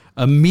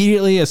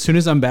immediately, as soon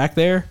as I'm back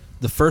there,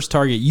 the first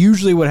target,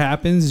 usually what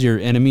happens is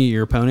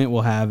your opponent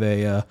will have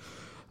a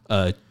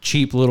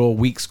cheap little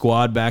weak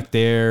squad back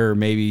there, or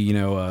maybe,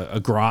 a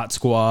grot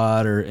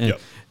squad, and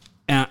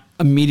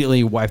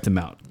immediately wipe them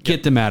out.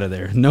 Get them out of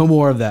there. No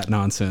more of that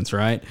nonsense,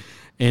 right?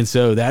 And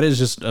so that is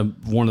just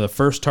one of the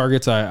first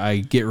targets I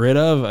get rid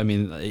of. I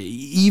mean,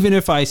 even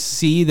if I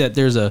see that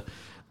there's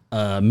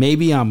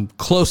maybe I'm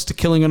close to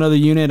killing another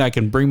unit, I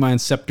can bring my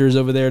Inceptors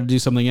over there to do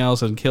something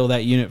else and kill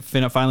that unit,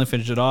 finally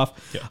finish it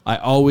off. Yeah. I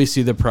always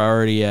see the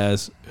priority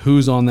as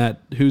who's on that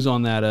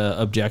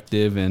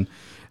objective,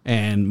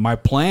 and my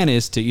plan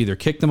is to either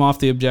kick them off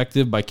the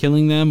objective by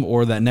killing them,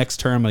 or that next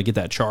turn I'm going to get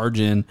that charge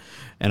in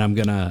and I'm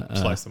going to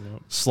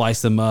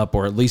slice them up,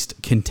 or at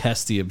least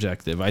contest the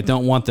objective. I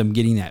don't want them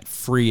getting that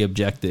free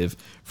objective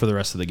for the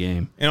rest of the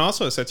game. And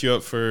also it sets you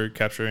up for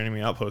capture enemy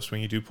outpost when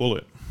you do pull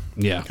it.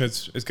 Yeah.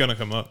 Because it's going to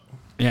come up.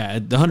 Yeah,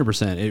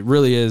 100%. It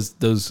really is.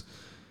 Those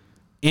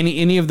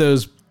any of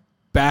those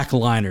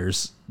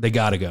backliners, they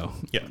got to go.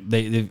 Yeah.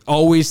 They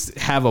always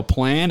have a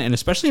plan, and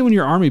especially when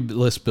you're army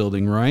list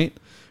building, right?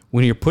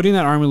 When you're putting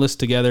that army list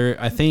together,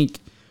 I think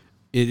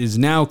it is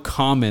now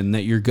common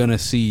that you're going to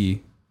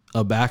see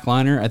a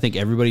backliner. I think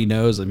everybody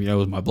knows. I mean,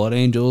 with my Blood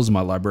Angels,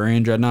 my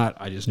Librarian Dreadnought,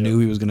 I just knew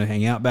he was going to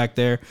hang out back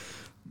there.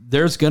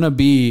 There's going to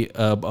be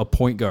a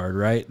point guard,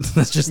 right?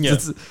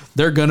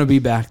 They're going to be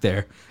back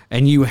there.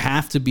 And you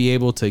have to be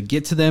able to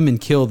get to them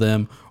and kill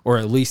them, or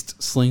at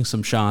least sling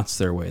some shots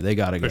their way. They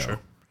got to go. Sure.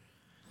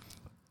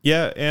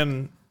 Yeah,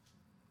 and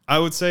I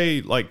would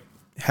say, like,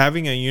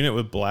 having a unit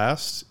with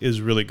blast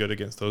is really good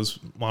against those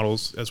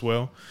models as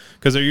well,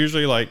 because they're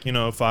usually like, a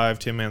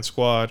 5-10 man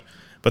squad,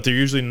 but they're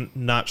usually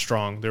not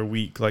strong. They're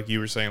weak, like you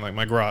were saying. Like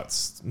my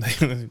grots,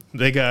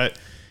 they got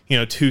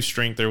 2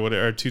 strength or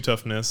whatever, or 2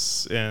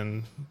 toughness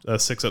and a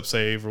 6 up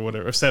save or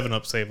whatever, or 7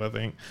 up save, I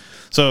think.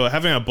 So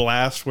having a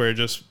blast where it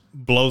just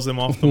blows them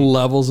off,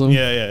 levels them.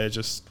 Yeah.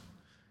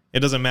 It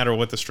doesn't matter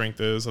what the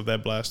strength is of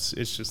that blast.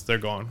 It's just they're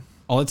gone.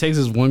 All it takes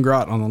is 1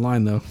 grot on the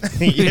line, though.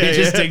 It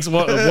just takes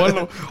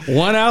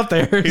one out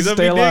there. He's to up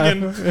stay alive.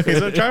 digging.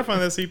 He's up trying to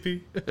find that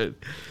CP.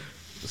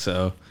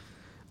 So,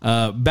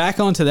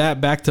 back onto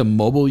that, back to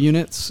mobile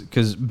units,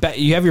 because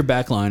you have your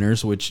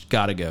backliners, which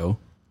gotta go,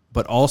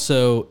 but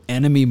also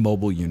enemy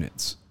mobile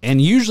units. And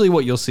usually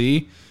what you'll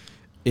see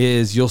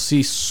is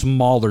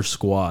smaller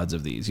squads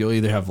of these. You'll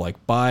either have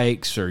like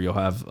bikes, or you'll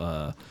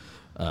have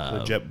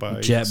jet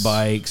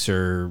bikes,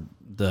 or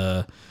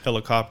the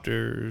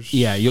helicopters.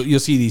 Yeah, you'll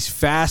see these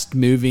fast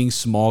moving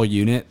small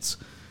units.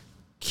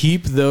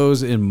 Keep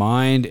those in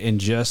mind and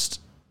just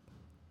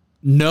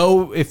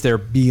know if they're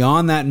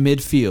beyond that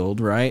midfield,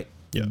 right?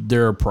 Yeah.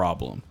 They're a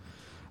problem.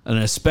 And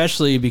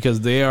especially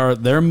because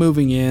they're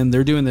moving in,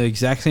 they're doing the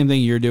exact same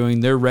thing you're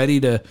doing. They're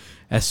ready to,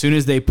 as soon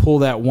as they pull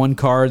that one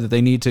card that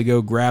they need to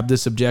go grab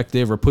this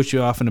objective or push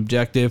you off an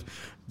objective,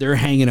 they're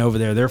hanging over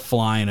there. They're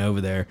flying over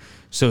there.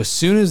 So as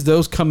soon as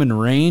those come in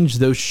range,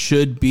 those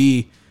should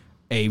be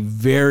a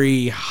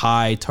very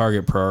high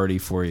target priority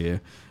for you.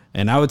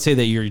 And I would say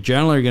that you're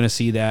generally going to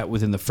see that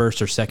within the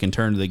first or second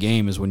turn of the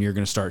game is when you're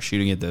going to start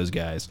shooting at those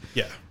guys.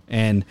 Yeah.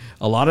 And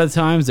a lot of the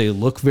times they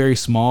look very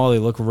small. They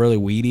look really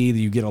weedy.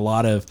 You get a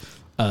lot of,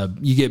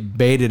 you get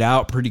baited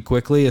out pretty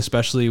quickly,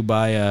 especially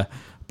by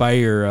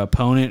your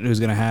opponent who's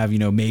going to have,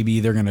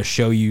 maybe they're going to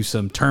show you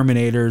some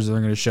Terminators. Or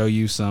they're going to show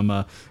you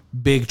some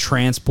big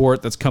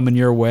transport that's coming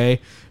your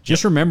way.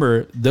 Just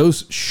remember,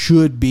 those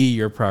should be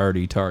your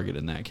priority target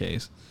in that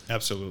case.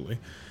 Absolutely.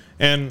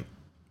 And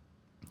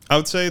I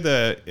would say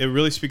that it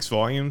really speaks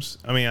volumes.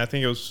 I mean, I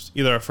think it was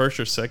either our first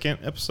or second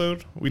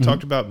episode. We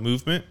talked about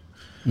movement.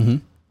 Mm-hmm.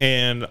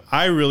 And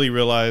I really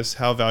realized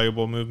how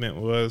valuable movement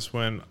was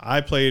when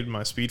I played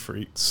my Speed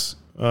Freaks,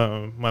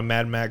 my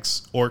Mad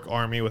Max Orc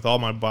army with all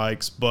my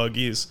bikes,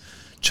 buggies,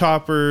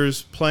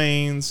 choppers,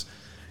 planes.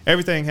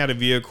 Everything had a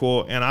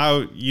vehicle. And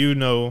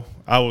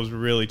I was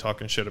really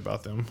talking shit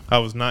about them. I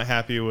was not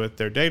happy with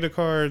their data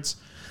cards.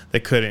 They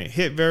couldn't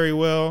hit very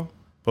well.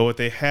 But what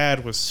they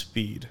had was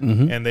speed,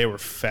 and they were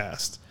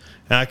fast.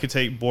 And I could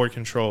take board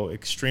control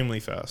extremely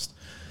fast.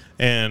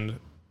 And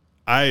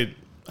I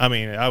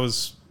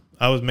was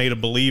made a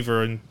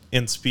believer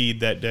in speed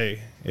that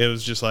day. It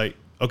was just like,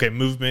 okay,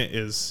 movement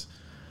is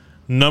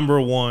number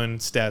one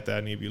stat that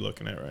I need to be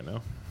looking at right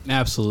now.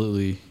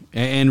 Absolutely.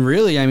 And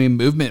really, I mean,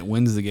 movement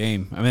wins the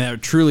game. I mean,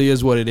 that truly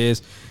is what it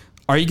is.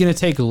 Are you going to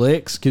take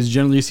licks? Because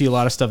generally you see a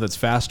lot of stuff that's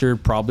faster,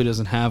 probably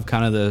doesn't have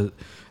kind of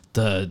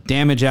the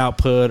damage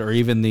output or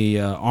even the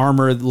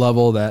armor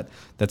level that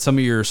some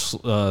of your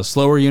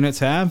slower units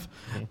have.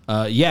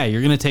 Yeah,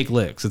 you're going to take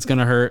licks. It's going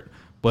to hurt.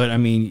 But, I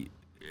mean,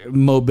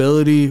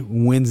 mobility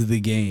wins the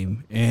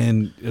game.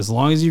 And as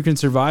long as you can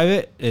survive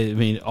it, I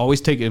mean,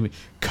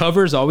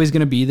 cover's always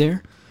going to be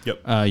there.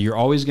 Yep. You're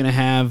always going to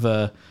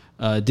have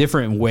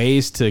different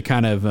ways to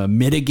kind of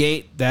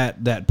mitigate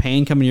that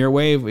pain coming your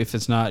way if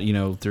it's not,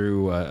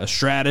 through a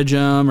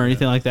stratagem or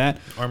anything like that.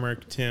 Armor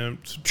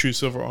attempt, true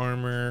silver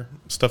armor,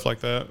 stuff like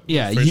that.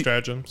 Yeah, for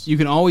stratagems. You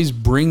can always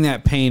bring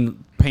that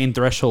pain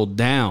threshold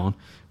down,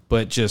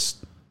 but just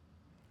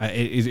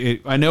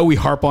I know we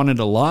harp on it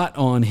a lot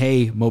on,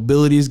 hey,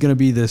 mobility is going to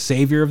be the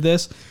savior of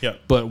this. Yeah.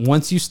 But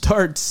once you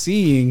start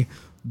seeing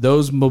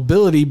those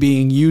mobility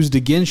being used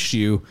against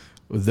you,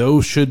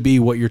 those should be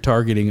what you're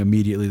targeting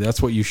immediately.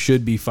 That's what you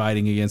should be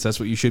fighting against. That's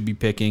what you should be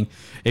picking.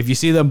 If you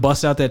see them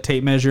bust out that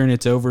tape measure and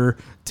it's over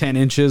 10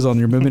 inches on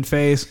your movement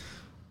phase,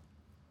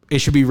 it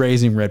should be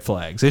raising red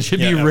flags. It should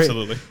be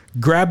absolutely.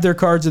 Grab their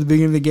cards at the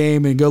beginning of the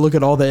game and go look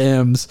at all the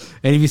M's.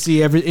 And if you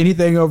see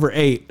anything over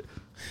 8,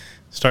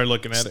 start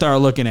looking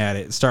at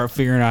it. Start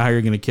figuring out how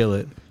you're going to kill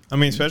it. I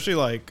mean, especially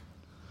like,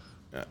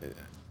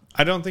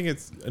 I don't think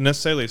it's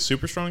necessarily a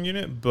super strong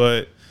unit,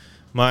 but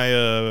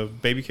my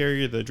baby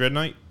carrier, the Dread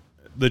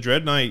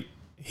Knight,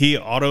 he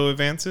auto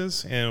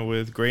advances, and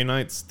with Grey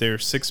Knights, they're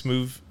 6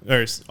 move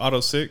or auto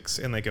 6,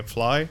 and they can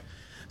fly.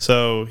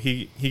 So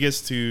he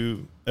gets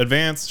to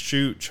advance,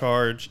 shoot,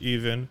 charge,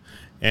 even,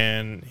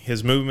 and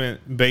his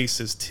movement base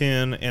is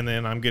 10, and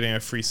then I'm getting a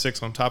free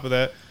 6 on top of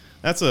that.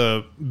 That's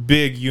a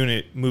big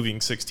unit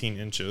moving 16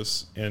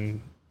 inches,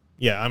 and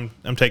yeah,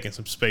 I'm taking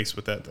some space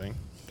with that thing.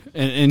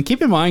 And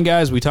keep in mind,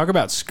 guys, we talk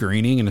about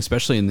screening, and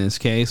especially in this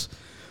case,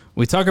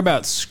 we talk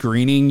about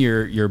screening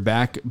your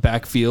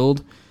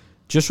backfield.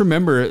 Just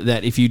remember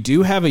that if you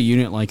do have a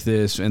unit like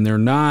this and they're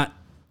not,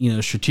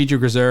 strategic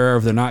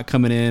reserve, they're not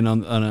coming in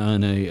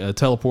on a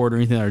teleport or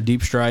anything, or a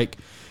deep strike,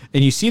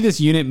 and you see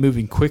this unit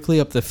moving quickly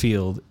up the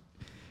field,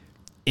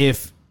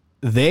 if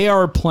they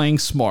are playing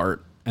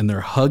smart and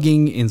they're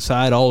hugging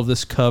inside all of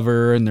this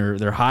cover and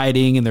they're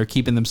hiding and they're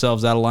keeping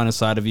themselves out of line of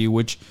sight of you,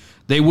 which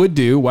they would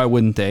do, why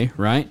wouldn't they,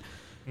 right?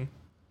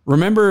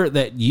 remember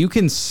that you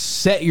can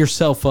set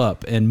yourself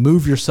up and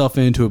move yourself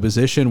into a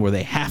position where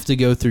they have to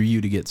go through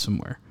you to get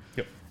somewhere.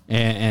 Yep.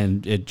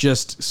 And it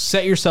just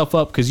set yourself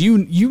up because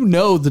you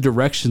know the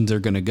directions they're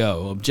going to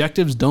go.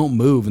 Objectives don't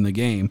move in the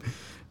game.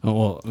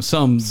 Well,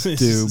 some do,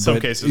 Some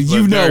but cases,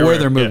 you but know where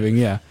they're yeah. moving.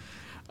 Yeah.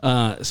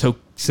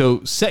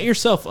 So set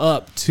yourself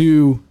up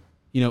to,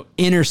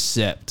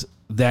 intercept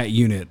that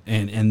unit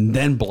and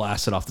then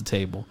blast it off the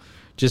table.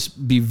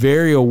 Just be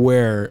very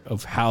aware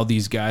of how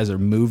these guys are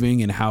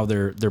moving and how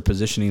they're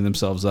positioning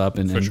themselves up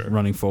and sure.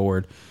 running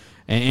forward.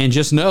 And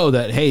just know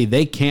that, hey,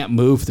 they can't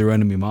move through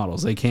enemy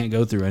models. They can't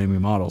go through enemy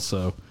models.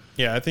 So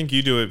Yeah, I think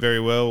you do it very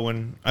well.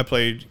 When I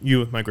played you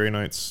with my Grey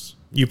Knights,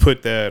 you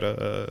put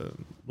that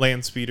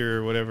land speeder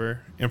or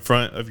whatever in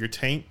front of your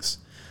tanks.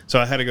 So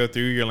I had to go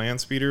through your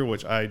land speeder,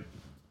 which I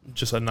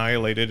just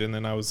annihilated, and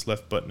then I was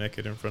left butt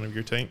naked in front of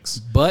your tanks.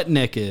 butt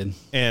naked.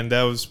 And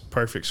that was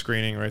perfect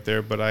screening right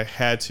there. But I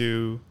had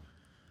to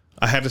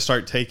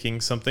start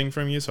taking something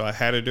from you, so I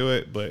had to do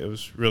it. But it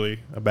was really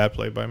a bad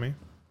play by me.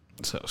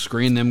 So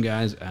screen them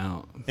guys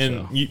out.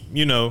 And So.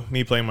 you know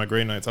me playing my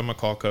Grey Knights, I'm a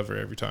call cover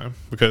every time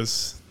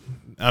because,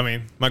 I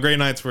mean, my Grey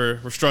Knights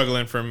were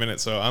struggling for a minute,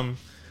 so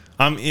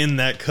I'm in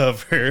that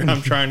cover.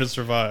 I'm trying to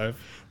survive.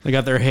 They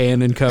got their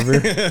hand in cover.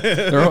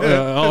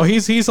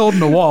 He's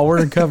holding the wall.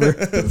 We're in cover.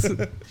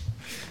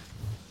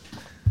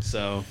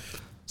 So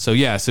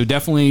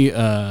definitely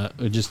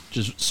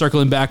just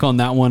circling back on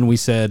that one. We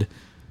said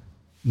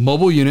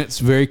mobile units,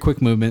 very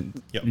quick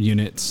movement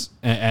units,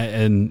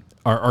 and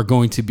are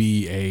going to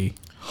be a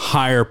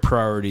higher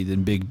priority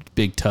than big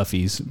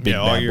toughies. Big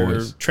all bad your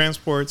boys.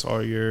 transports,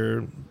 all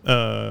your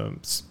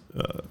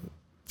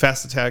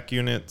fast attack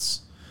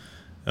units,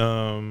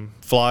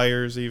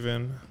 flyers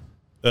even.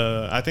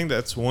 I think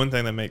that's one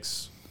thing that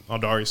makes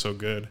Aldari so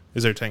good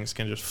is their tanks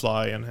can just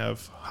fly and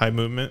have high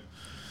movement,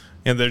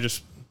 and they're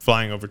just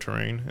flying over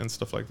terrain and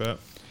stuff like that.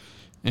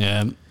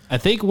 And I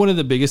think one of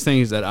the biggest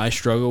things that I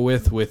struggle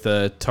with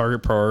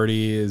target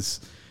priority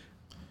is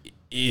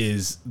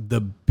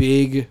the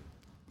big,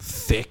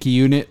 thick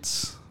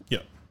units. Yeah.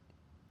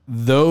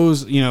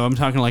 Those, I'm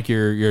talking like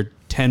your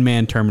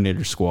 10-man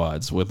Terminator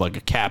squads with like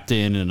a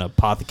captain and an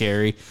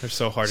apothecary. They're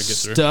so hard to get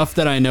through. Stuff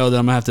that I know that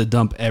I'm going to have to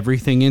dump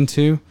everything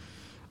into.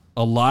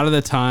 A lot of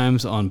the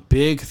times on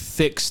big,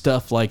 thick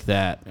stuff like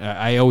that,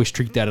 I always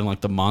treat that in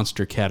like the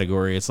monster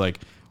category. It's like,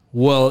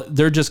 well,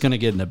 they're just going to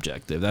get an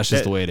objective. That's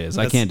just the way it is.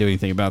 I can't do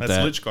anything about that.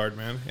 That's Lich Guard,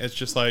 man. It's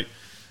just like,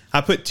 I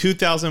put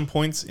 2,000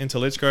 points into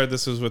Lich Guard.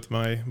 This was with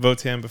my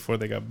Votan before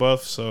they got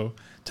buffed, so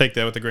take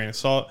that with a grain of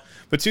salt.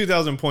 But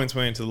 2,000 points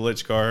went into the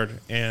Lich Guard,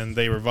 and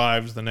they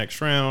revived the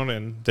next round,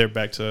 and they're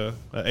back to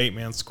an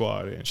 8-man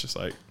squad. And it's just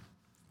like,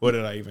 what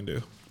did I even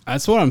do?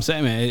 That's what I'm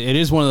saying, man. It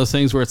is one of those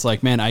things where it's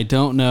like, man, I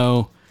don't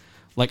know.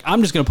 Like,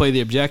 I'm just going to play the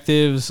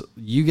objectives.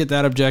 You get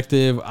that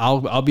objective.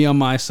 I'll be on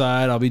my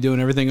side. I'll be doing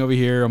everything over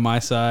here on my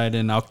side,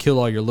 and I'll kill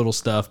all your little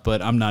stuff,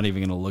 but I'm not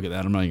even going to look at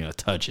that. I'm not even going to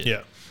touch it.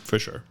 Yeah, for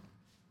sure.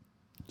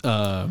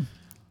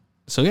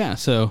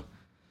 So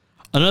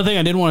another thing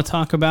I did want to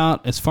talk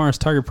about as far as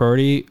target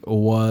priority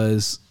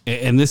was,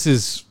 and this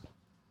is,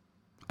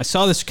 I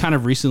saw this kind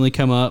of recently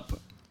come up,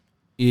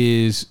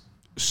 is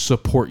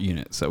support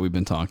units that we've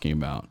been talking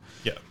about.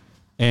 Yeah.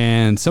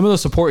 And some of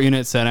those support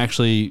units that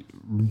actually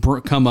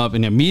come up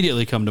and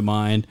immediately come to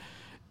mind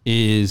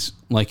is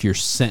like your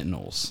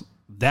Sentinels.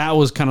 That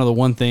was kind of the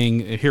one thing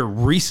here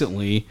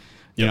recently.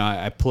 You know,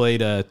 I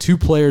played 2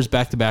 players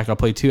back to back. I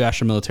played 2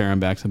 Astra Militarum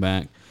back to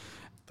back.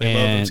 They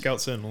love them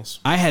Scout Sentinels.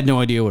 I had no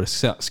idea what a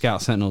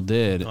Scout Sentinel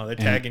did. Oh, they're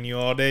tagging you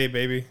all day,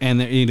 baby.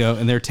 And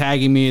they're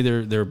tagging me.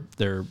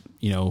 They're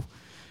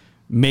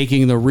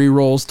making the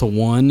rerolls to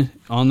 1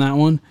 on that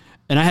one.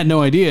 And I had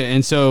no idea.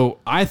 And so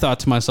I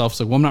thought to myself,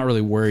 well, I'm not really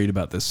worried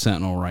about this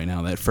Sentinel right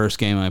now, that first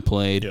game I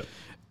played. Yep.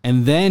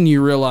 And then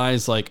you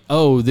realize, like,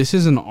 oh, this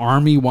is an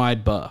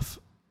army-wide buff.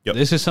 Yep.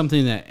 This is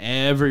something that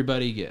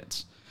everybody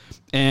gets.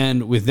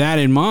 And with that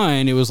in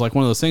mind, it was like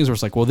one of those things where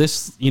it's like, well,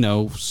 this,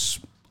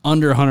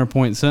 under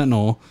 100-point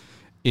Sentinel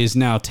is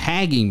now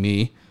tagging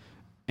me.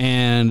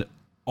 And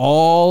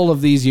all of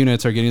these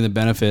units are getting the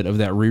benefit of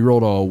that reroll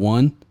to a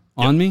 1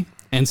 on me.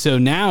 And so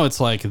now it's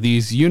like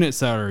these units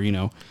that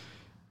are,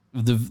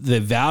 the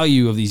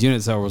value of these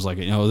units that was like,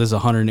 this is a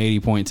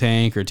 180-point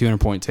tank or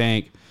 200-point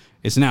tank.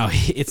 It's now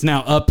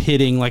up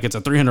hitting like it's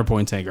a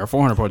 300-point tank or a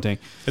 400-point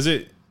tank. Is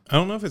it? I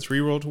don't know if it's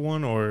reroll to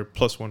 1 or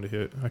 +1 to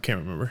hit. I can't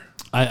remember.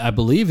 I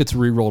believe it's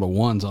reroll to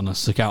 1s on a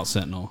Scout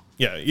Sentinel.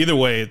 Yeah. Either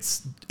way,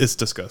 it's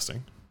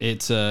disgusting.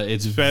 It's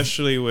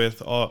Especially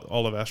with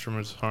all of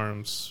Astra's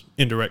Harm's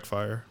indirect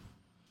fire.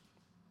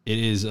 It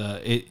is.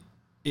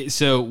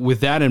 So with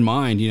that in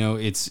mind,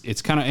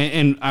 it's kind of,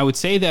 and I would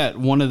say that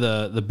one of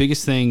the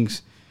biggest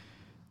things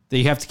that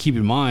you have to keep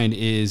in mind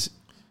is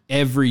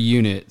every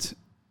unit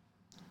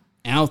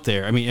out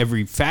there,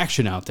 every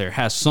faction out there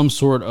has some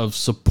sort of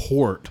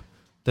support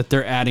that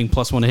they're adding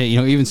 +1 to hit.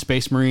 Even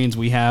Space Marines,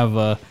 we have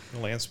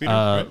Land Speeder,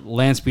 right?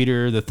 Land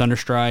Speeder, the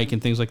Thunderstrike,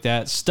 and things like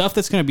that. Stuff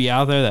that's going to be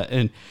out there that,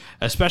 and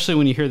especially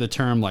when you hear the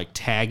term like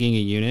tagging a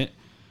unit,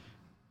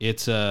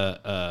 it's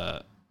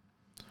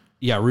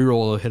Yeah,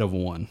 reroll a hit of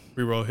 1.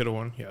 Reroll a hit of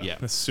 1. Yeah. Yeah,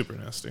 that's super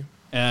nasty.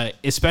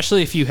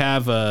 Especially if you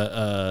have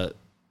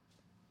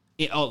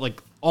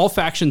like all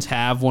factions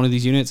have one of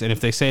these units, and if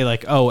they say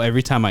like, oh,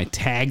 every time I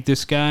tag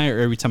this guy or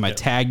every time I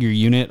tag your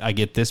unit, I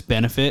get this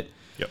benefit.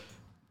 Yep.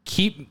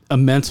 Keep a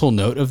mental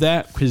note of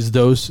that, because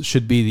those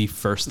should be the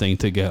first thing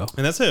to go.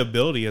 And that's an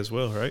ability as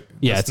well, right?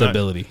 Yeah, That's it's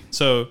ability.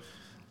 So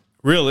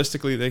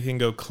realistically, they can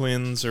go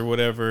cleanse or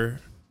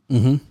whatever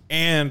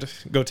and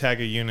go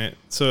tag a unit.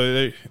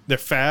 So they're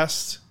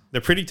fast.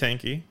 They're pretty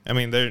tanky. I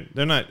mean,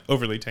 they're not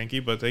overly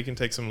tanky, but they can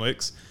take some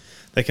licks.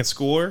 They can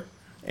score,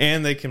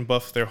 and they can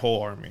buff their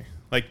whole army.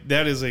 Like,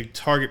 that is a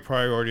target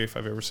priority if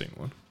I've ever seen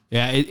one.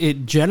 Yeah,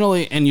 it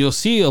generally, and you'll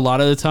see a lot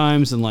of the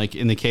times, and like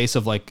in the case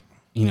of like,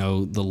 you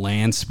know, the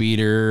land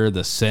speeder,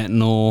 the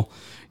sentinel,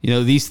 you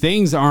know, these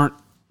things aren't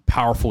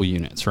powerful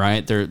units,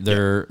 right?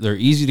 They're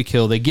easy to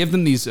kill. They give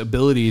them these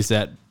abilities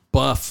that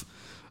buff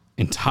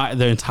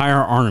their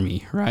entire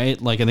army, right?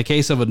 Like in the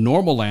case of a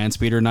normal land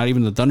speeder, not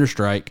even the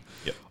Thunderstrike,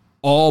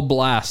 all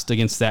blast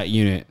against that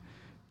unit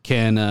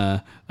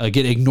can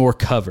get ignore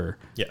cover.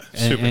 Yeah,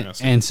 super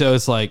nasty. And so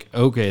it's like,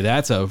 okay,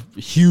 that's a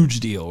huge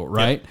deal,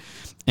 right?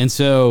 And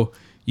so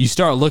you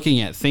start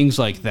looking at things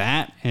like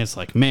that, and it's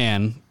like,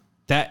 man,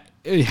 that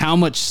how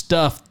much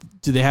stuff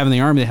do they have in the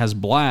army that has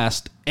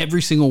blast?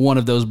 Every single one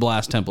of those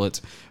blast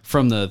templates,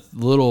 from the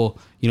little,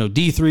 you know,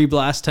 D3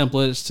 blast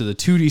templates to the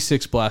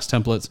 2D6 blast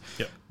templates,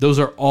 those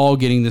are all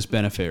getting this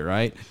benefit,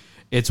 right?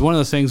 It's one of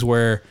those things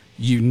where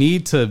you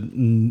need to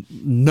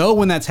know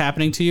when that's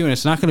happening to you, and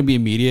it's not going to be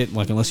immediate,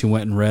 like unless you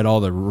went and read all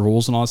the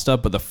rules and all that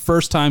stuff. But the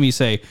first time you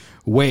say,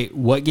 wait,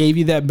 what gave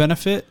you that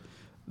benefit?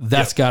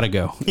 That's got to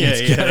go.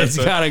 It's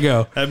got to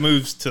go. That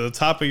moves to the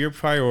top of your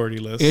priority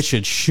list. It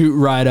should shoot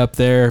right up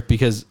there,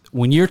 because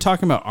when you're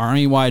talking about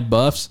army-wide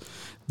buffs,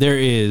 there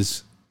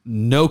is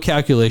no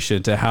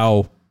calculation to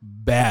how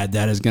bad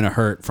that is going to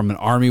hurt from an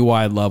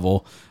army-wide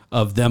level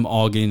of them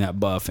all getting that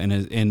buff.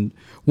 And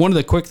one of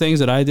the quick things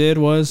that I did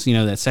was, you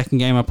know, that second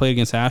game I played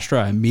against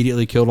Astra, I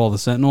immediately killed all the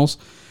Sentinels,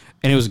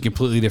 and it was a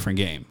completely different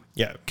game.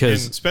 Yeah,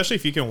 because especially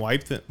if you can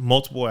wipe the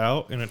multiple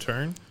out in a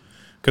turn,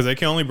 because they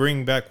can only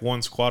bring back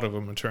one squad of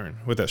them a turn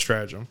with that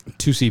stratagem.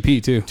 2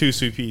 CP too. 2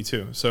 CP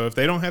too. So if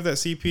they don't have that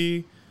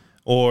CP,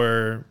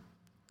 or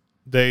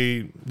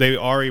they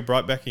already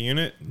brought back a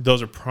unit,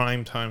 those are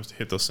prime times to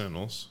hit those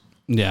Sentinels.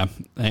 Yeah,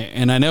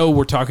 and I know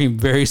we're talking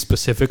very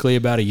specifically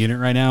about a unit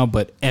right now,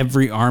 but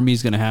every army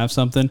is going to have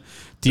something.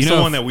 Do you know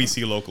the one that we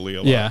see locally a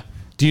lot? Yeah.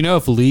 Do you know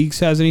if Leagues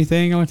has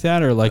anything like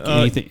that, or like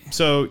anything?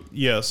 So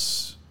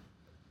yes,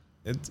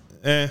 it's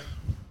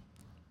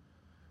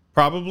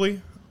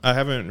probably. I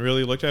haven't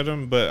really looked at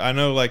them, but I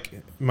know like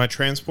my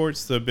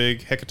transports, the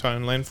big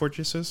Hecaton land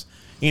fortresses,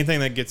 anything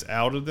that gets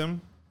out of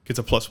them gets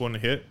a +1 to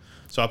hit.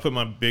 So I put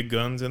my big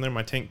guns in there,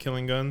 my tank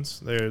killing guns.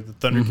 They're the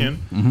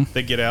Thunderkin.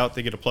 They get out,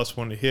 they get a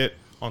 +1 to hit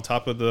on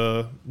top of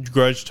the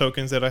grudge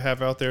tokens that I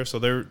have out there. So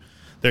they're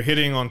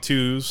hitting on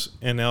 2s,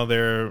 and now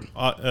they're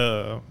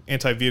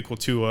anti-vehicle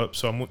 2 up.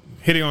 So I'm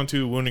hitting on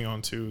 2, wounding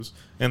on 2s,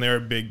 and they're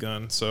a big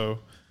gun. So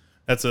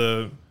that's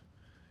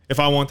if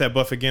I want that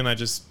buff again, I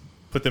just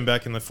put them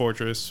back in the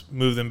fortress,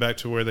 move them back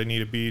to where they need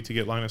to be to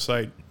get line of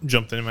sight,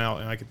 jump them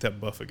out, and I get that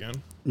buff again.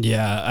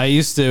 Yeah, I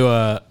used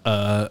to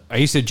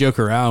joke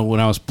around when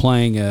I was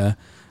playing. When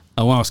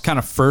I was kind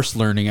of first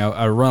learning,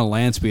 I run a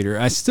land speeder.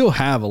 I still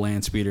have a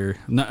land speeder.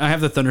 I have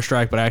the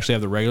Thunderstrike, but I actually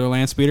have the regular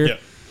land speeder. Yeah.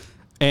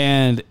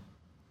 And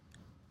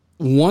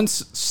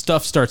once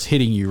stuff starts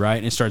hitting you, right,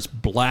 and it starts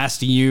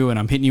blasting you, and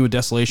I'm hitting you with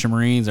Desolation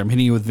Marines, or I'm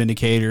hitting you with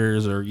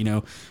Vindicators, or, you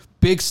know,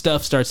 big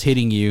stuff starts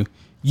hitting you,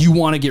 you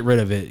want to get rid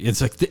of it.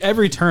 It's like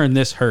every turn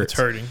this hurts. It's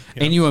hurting.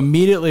 Yeah. And you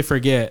immediately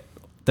forget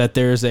that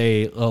there's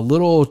a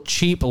little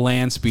cheap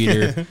land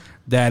speeder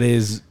that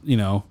is, you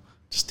know,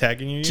 just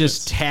tagging you.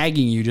 Just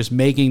tagging you, just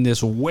making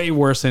this way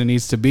worse than it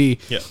needs to be.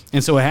 Yeah.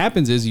 And so what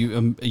happens is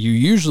you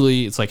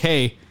usually, it's like,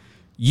 hey,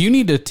 you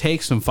need to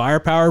take some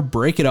firepower,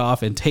 break it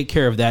off, and take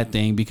care of that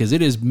thing, because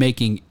it is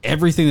making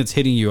everything that's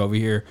hitting you over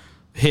here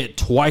hit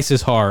twice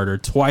as hard or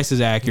twice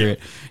as accurate.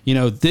 Yeah. You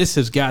know, this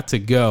has got to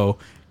go.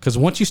 Because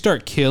once you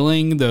start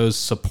killing those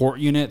support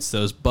units,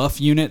 those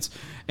buff units,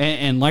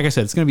 and like I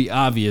said, it's going to be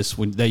obvious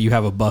that you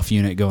have a buff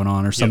unit going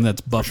on or something that's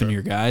buffing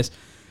your guys.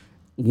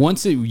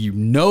 Once you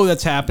know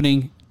that's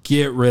happening,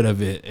 get rid of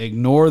it.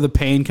 Ignore the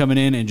pain coming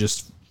in and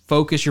just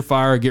focus your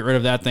fire, get rid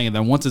of that thing. And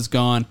then once it's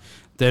gone,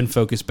 then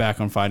focus back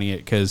on fighting it,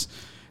 because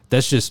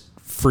that's just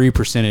free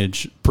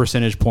percentage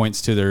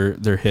points to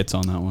their hits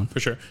on that one. For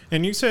sure.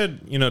 And you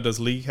said, you know, does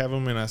League have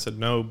them? And I said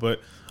no,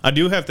 but I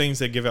do have things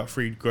that give out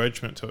free grudge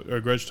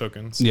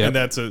tokens. Yeah. And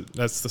that's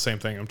the same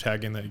thing. I'm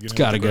tagging that. It's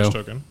got to go.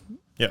 Token.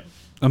 Yeah.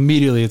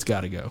 Immediately it's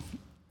got to go.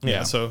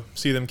 Yeah. So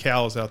see them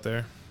cows out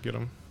there. Get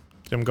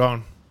them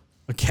gone.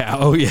 A cow.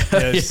 Oh, yeah.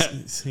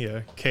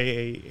 Yeah.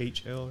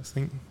 KAHL, I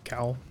think.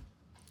 Cow.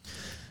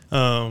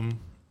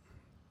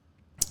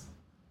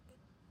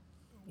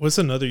 What's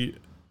another?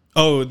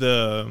 Oh,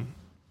 the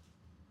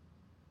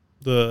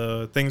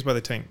things by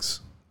the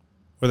tanks.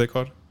 What are they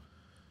called?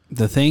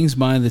 The things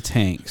by the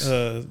tanks.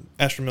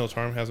 Astra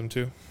Militarum has them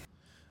too.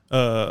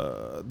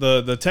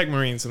 the Tech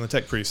Marines and the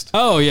Tech Priest.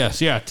 Oh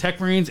yes, yeah, Tech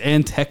Marines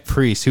and Tech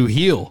Priests who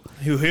heal.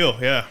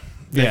 Yeah.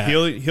 They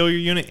heal your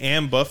unit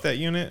and buff that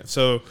unit.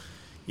 So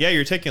yeah,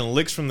 you're taking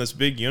licks from this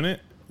big unit,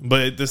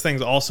 but this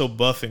thing's also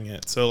buffing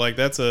it. So like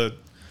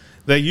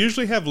they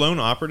usually have lone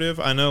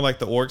operative. I know like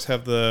the orcs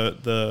have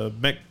the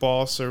mech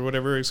boss or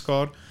whatever it's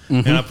called,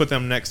 and I put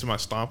them next to my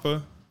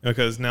Stompa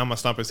because now my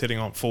Stompa is hitting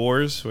on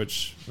 4s,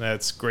 which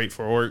that's great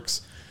for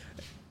orcs.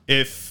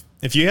 If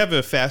you have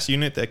a fast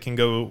unit that can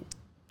go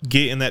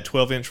get in that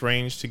 12-inch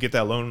range to get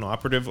that lone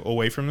operative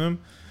away from them,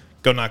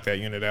 go knock that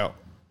unit out.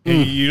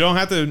 You don't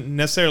have to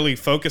necessarily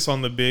focus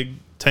on the big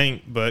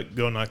tank, but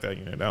go knock that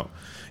unit out.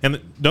 And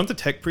don't the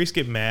Tech Priests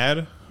get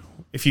mad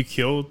if you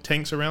kill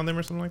tanks around them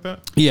or something like that?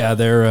 Yeah,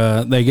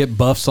 they get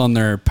buffs on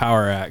their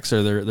power axe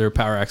or their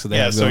power axe that they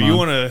have. So going you on.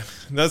 want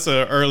to. That's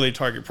an early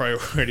target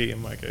priority in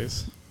my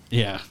case.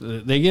 Yeah,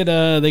 they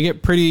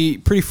get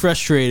pretty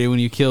frustrated when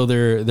you kill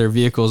their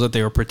vehicles that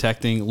they were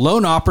protecting.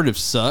 Lone operative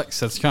sucks.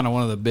 That's kind of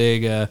one of the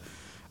big.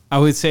 I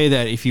would say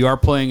that if you are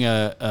playing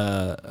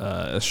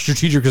a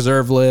strategic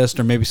reserve list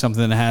or maybe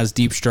something that has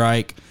deep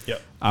strike,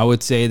 I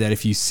would say that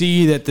if you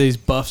see that these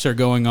buffs are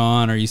going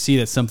on or you see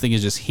that something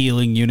is just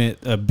healing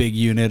a big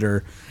unit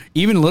or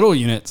even little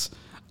units,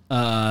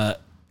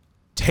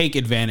 take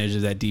advantage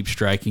of that deep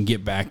strike and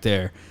get back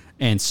there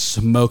and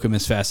smoke them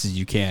as fast as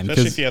you can.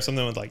 Especially if you have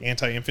something with like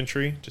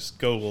anti-infantry, just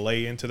go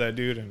lay into that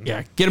dude and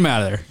get him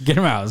out of there. Get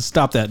him out.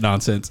 Stop that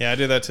nonsense. Yeah, I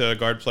did that to a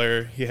guard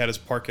player. He had his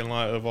parking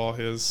lot of all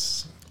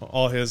his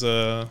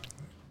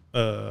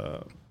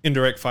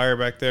indirect fire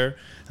back there.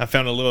 I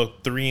found a little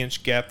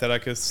 3-inch gap that I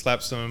could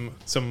slap some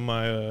of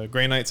my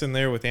Grey Knights in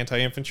there with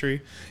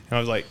anti-infantry, and I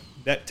was like,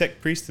 that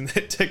Tech Priest and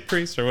that Tech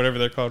Priest or whatever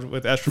they're called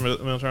with Astra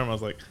Militarum, I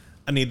was like,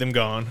 I need them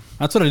gone.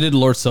 That's what I did to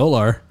Lord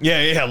Solar.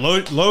 Yeah.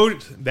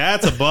 Load.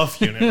 That's a buff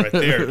unit right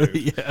there,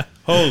 dude. Yeah.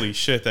 Holy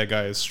shit, that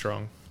guy is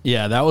strong.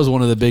 Yeah, that was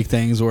one of the big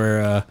things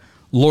where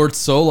Lord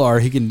Solar,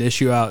 he can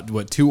issue out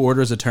 2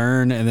 orders a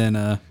turn, and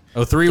then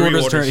 3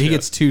 orders a turn. He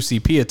gets 2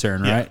 CP a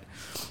turn, right?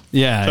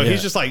 Yeah. So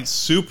he's just like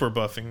super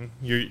buffing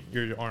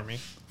your army.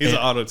 He's an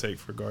auto take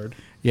for guard.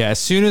 Yeah, as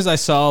soon as I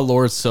saw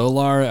Lord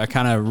Solar, I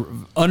kind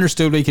of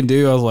understood what he can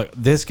do. I was like,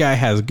 this guy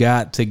has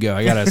got to go.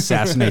 I got to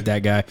assassinate that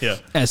guy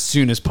as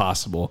soon as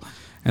possible.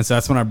 And so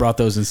that's when I brought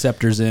those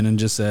Inceptors in and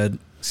just said,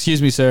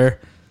 excuse me, sir.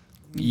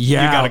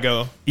 Yeah. You got to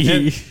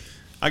go.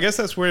 I guess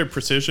that's where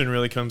precision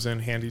really comes in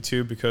handy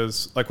too,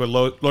 because like with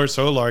Lord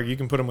Solar, you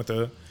can put him with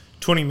a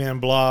 20-man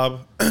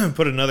blob,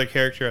 put another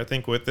character, I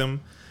think, with them.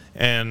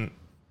 And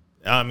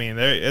I mean,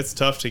 it's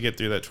tough to get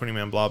through that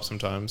 20-man blob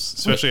sometimes,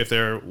 especially if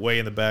they're way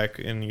in the back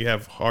and you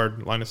have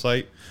hard line of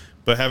sight.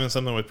 But having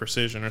something with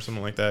precision or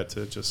something like that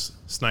to just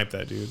snipe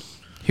that dude.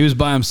 He was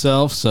by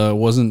himself, so it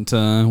wasn't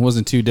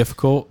too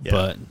difficult.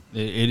 But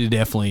it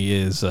definitely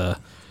is.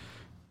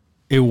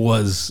 It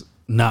was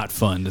not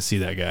fun to see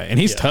that guy, and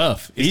he's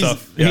tough. He's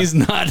tough. Yeah. He's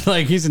not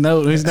like he's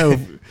no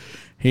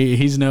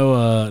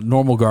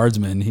normal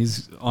guardsman.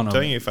 He's on. I'm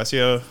telling you, if I see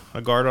a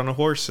guard on a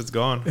horse, it's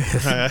gone.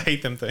 I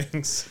hate them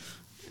things.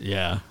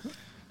 Yeah,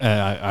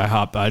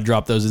 I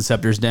dropped those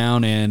Inceptors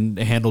down and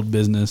handled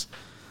business.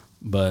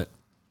 But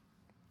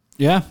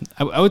yeah,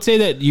 I would say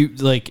that you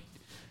like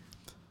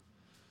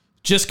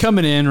just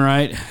coming in,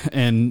 right,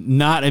 and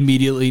not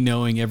immediately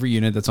knowing every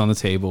unit that's on the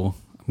table.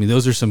 I mean,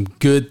 those are some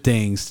good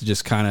things to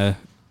just kind of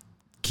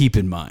keep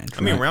in mind.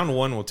 I mean, round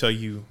 1 will tell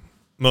you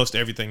most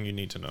everything you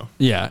need to know.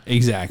 Yeah,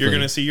 exactly. You're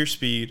going to see your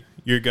speed.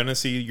 You're going to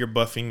see your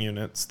buffing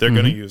units. They're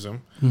going to use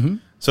them. Mm-hmm.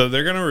 So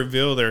they're going to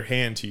reveal their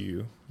hand to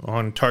you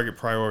on target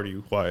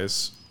priority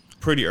wise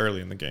pretty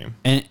early in the game.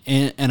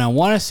 And I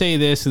want to say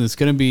this, and it's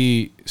going to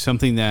be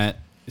something that,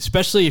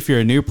 especially if you're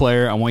a new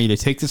player, I want you to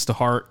take this to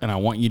heart, and I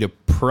want you to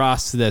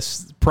process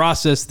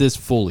this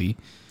fully,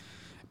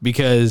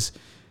 because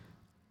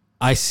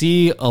I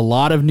see a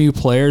lot of new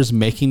players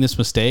making this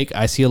mistake.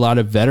 I see a lot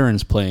of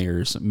veterans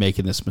players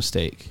making this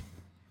mistake.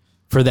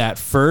 For that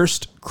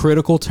first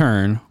critical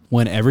turn,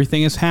 when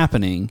everything is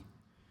happening,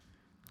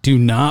 do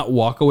not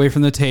walk away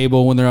from the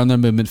table when they're on their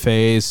movement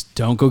phase.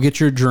 Don't go get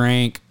your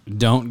drink.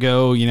 Don't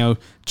go,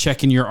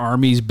 checking your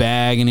army's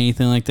bag and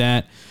anything like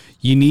that.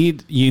 You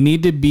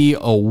need to be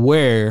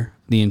aware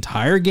the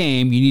entire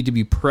game. You need to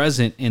be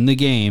present in the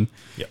game.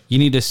 Yep. You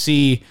need to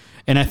see,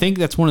 and I think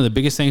that's one of the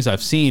biggest things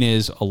I've seen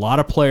is a lot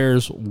of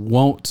players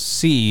won't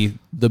see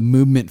the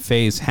movement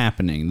phase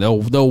happening.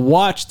 They'll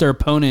watch their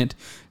opponent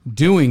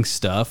doing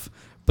stuff,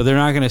 but they're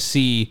not going to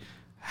see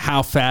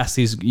how fast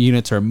these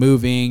units are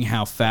moving,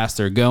 how fast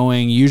they're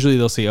going. Usually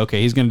they'll see,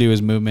 okay, he's going to do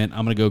his movement.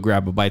 I'm going to go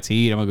grab a bite to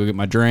eat. I'm going to go get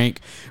my drink.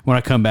 When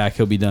I come back,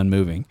 he'll be done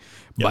moving.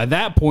 Yep. By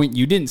that point,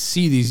 you didn't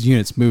see these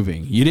units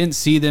moving. You didn't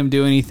see them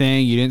do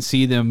anything. You didn't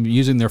see them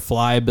using their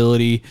fly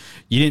ability.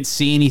 You didn't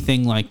see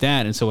anything like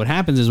that. And so what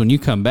happens is when you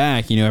come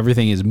back,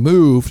 everything is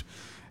moved,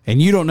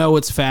 and you don't know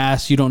what's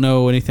fast. You don't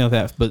know anything like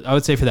that. But I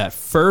would say for that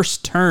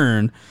first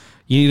turn,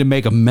 You need to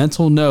make a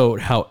mental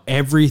note how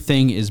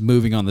everything is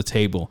moving on the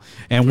table.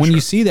 And when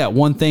you see that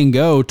one thing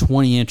go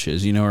 20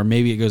 inches, or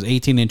maybe it goes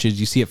 18 inches,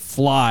 you see it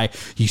fly,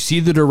 you see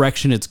the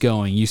direction it's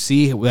going, you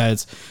see that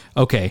it's,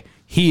 okay,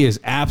 he is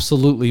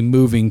absolutely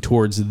moving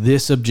towards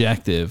this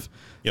objective.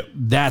 Yep.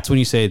 That's when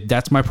you say,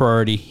 that's my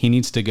priority. He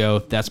needs to go.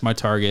 That's my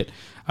target.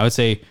 I would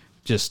say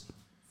just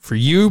for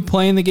you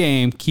playing the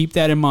game, keep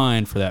that in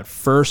mind for that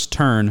first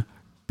turn.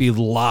 Be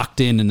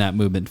locked in that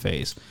movement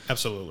phase.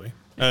 Absolutely.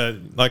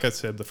 Like I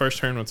said, the first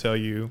turn will tell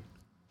you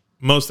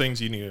most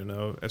things you need to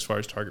know as far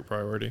as target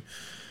priority.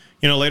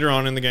 Later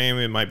on in the game,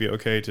 it might be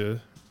okay to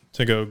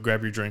go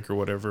grab your drink or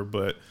whatever,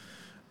 but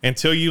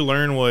until you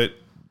learn what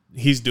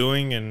he's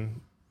doing and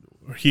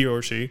he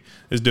or she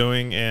is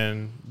doing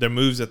and the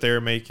moves that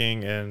they're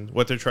making and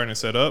what they're trying to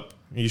set up,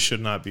 you should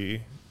not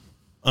be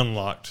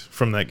unlocked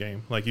from that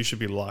game. Like, you should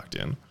be locked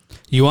in.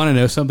 You want to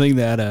know something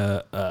that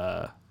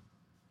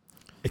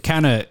it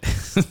kind of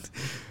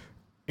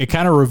it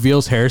kind of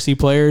reveals heresy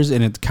players,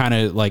 and it's kind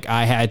of like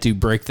I had to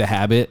break the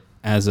habit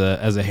as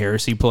a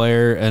heresy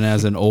player and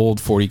as an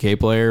old 40K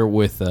player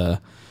with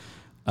how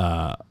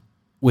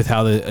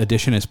the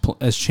edition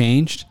has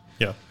changed.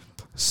 Yeah.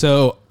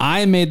 So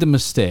I made the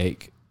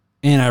mistake,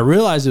 and I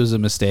realized it was a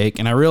mistake,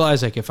 and I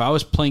realized like if I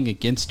was playing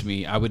against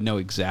me, I would know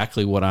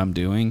exactly what I'm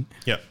doing.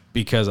 Yeah.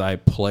 Because I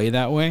play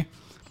that way.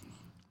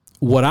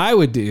 What I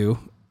would do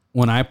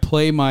when I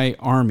play my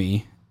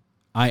army,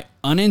 I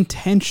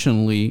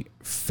unintentionally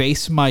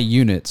face my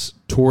units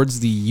towards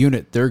the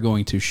unit they're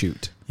going to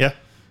shoot. Yeah.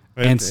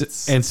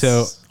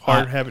 So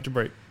hard habit to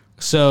break.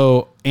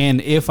 So,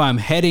 and if I'm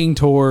heading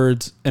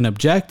towards an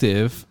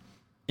objective,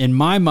 in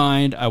my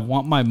mind, I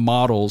want my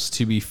models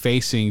to be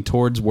facing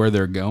towards where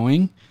they're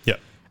going. Yeah.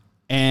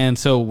 And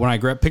so when I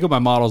pick up my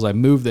models, I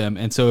move them.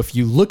 And so if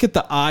you look at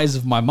the eyes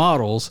of my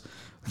models,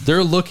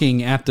 they're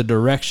looking at the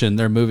direction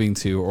they're moving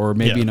to, or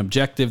maybe an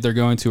objective they're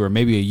going to, or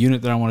maybe a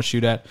unit that I want to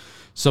shoot at.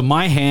 So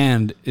my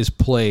hand is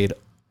played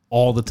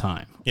all the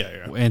time.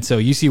 Yeah. And so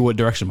you see what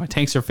direction my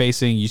tanks are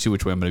facing, you see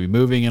which way I'm going to be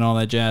moving and all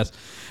that jazz.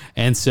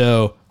 And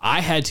so I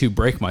had to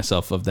break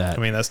myself of that.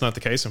 I mean, that's not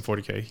the case in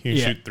 40K. You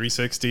shoot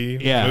 360,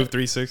 move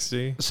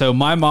 360. So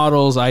my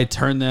models, I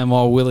turn them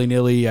all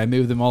willy-nilly. I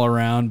move them all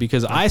around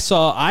because I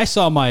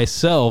saw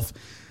myself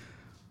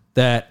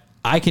that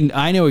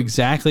I know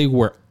exactly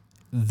where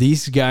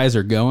these guys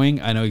are going.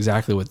 I know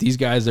exactly what these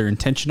guys, their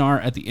intention are.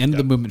 At the end of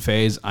the movement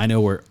phase, I know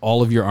where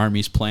all of your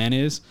army's plan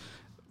is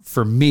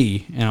for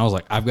me. And I was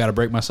like, I've got to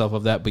break myself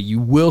of that. But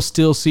you will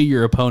still see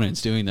your opponents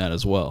doing that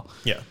as well.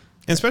 Yeah.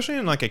 Especially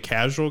in like a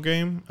casual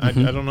game. I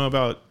don't know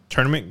about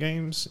tournament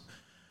games.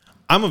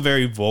 I'm a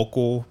very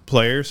vocal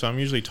player, so I'm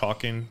usually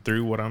talking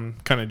through what I'm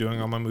kind of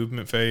doing on my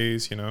movement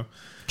phase,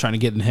 Trying to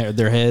get in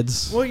their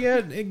heads. Well, yeah,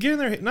 get in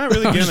their, not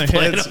really get in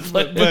their heads,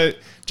 but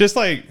just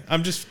like,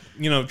 I'm just,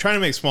 trying to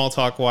make small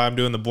talk while I'm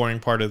doing the boring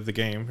part of the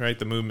game, right?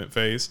 The movement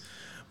phase.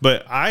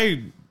 But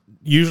I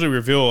usually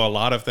reveal a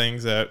lot of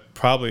things that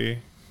probably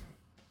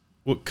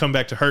will come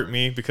back to hurt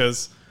me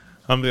because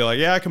I'm going to be like,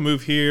 yeah, I can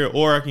move here,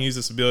 or I can use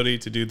this ability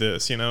to do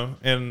this,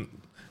 And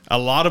a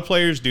lot of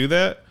players do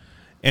that.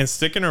 And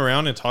sticking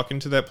around and talking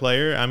to that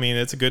player, I mean,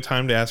 it's a good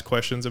time to ask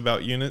questions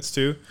about units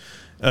too.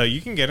 You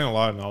can get in a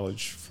lot of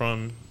knowledge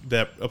from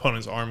that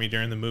opponent's army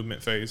during the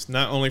movement phase,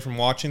 not only from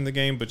watching the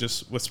game, but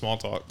just with small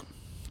talk.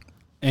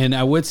 And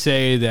I would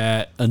say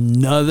that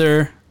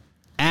another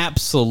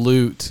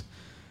absolute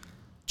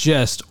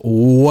just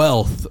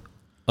wealth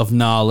of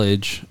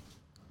knowledge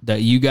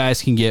that you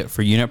guys can get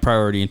for unit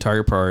priority and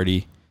target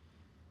priority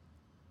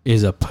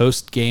is a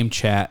post-game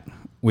chat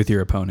with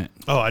your opponent.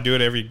 Oh, I do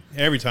it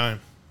every time.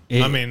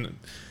 I mean,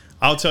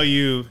 I'll tell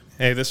you,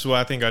 hey, this is what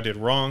I think I did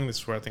wrong. This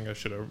is where I think I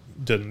should have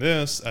done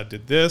this. I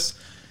did this.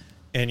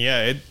 And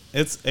yeah,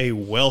 it's a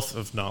wealth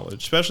of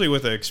knowledge, especially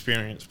with an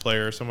experienced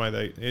player,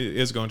 somebody that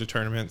is going to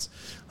tournaments.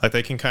 Like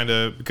they can kind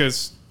of,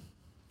 because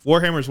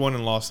Warhammer's won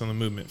and lost in the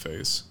movement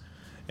phase.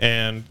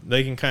 And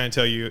they can kind of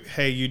tell you,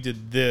 hey, you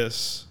did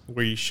this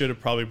where you should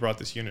have probably brought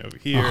this unit over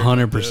here.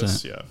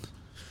 100%. Yeah.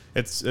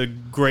 It's a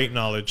great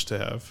knowledge to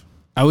have.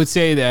 I would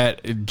say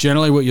that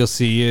generally what you'll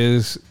see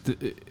is,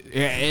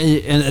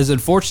 and as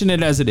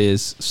unfortunate as it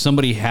is,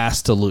 somebody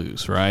has to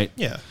lose, right?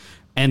 Yeah.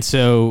 And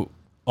so,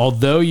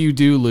 although you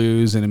do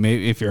lose, and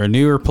maybe if you're a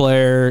newer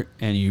player,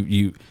 and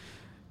you,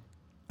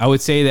 I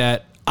would say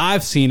that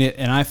I've seen it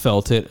and I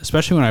felt it,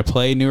 especially when I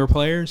play newer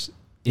players,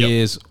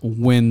 is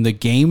when the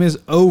game is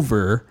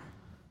over,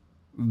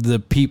 the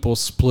people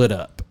split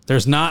up.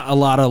 There's not a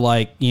lot of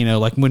like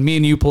when me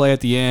and you play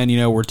at the end,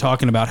 we're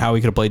talking about how we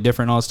could have played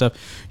different and all that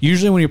stuff.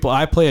 Usually when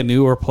I play a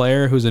newer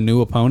player who's a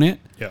new opponent,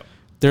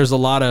 there's a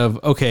lot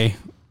of, okay,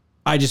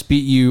 I just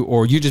beat you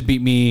or you just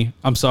beat me.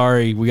 I'm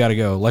sorry. We got to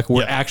go. Like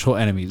we're actual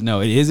enemies.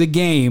 No, it is a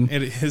game.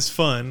 It is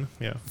fun.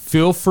 Yeah.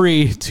 Feel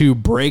free to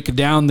break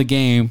down the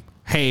game.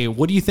 Hey,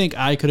 what do you think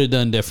I could have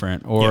done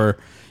different? Or,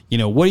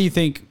 what do you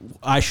think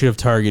I should have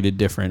targeted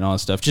different and all that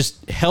stuff?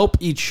 Just help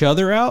each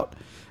other out.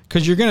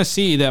 Because you're going to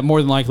see that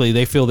more than likely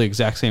they feel the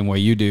exact same way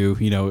you do.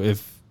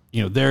 If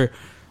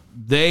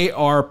they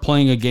are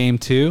playing a game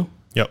too,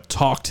 Yep.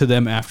 talk to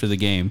them after the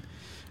game.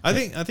 I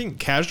think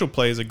casual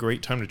play is a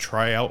great time to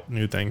try out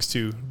new things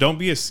too. Don't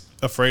be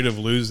afraid of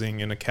losing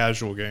in a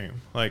casual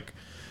game. Like,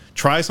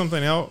 try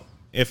something out.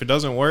 If it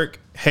doesn't work,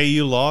 hey,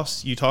 you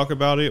lost. You talk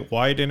about it.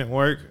 Why it didn't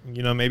work?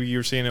 You know, maybe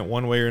you're seeing it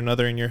one way or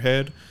another in your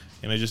head,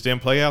 and it just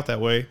didn't play out that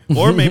way.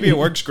 Or maybe it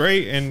works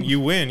great and you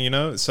win. You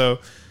know, so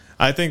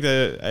I think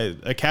that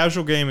a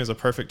casual game is a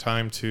perfect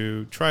time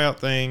to try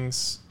out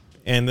things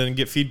and then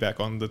get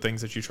feedback on the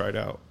things that you tried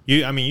out.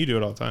 You do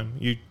it all the time.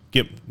 You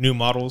get new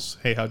models.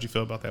 Hey, how'd you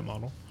feel about that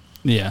model?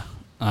 Yeah,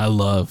 I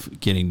love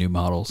getting new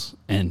models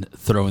and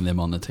throwing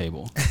them on the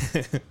table.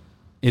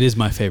 It is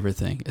my favorite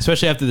thing,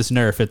 especially after this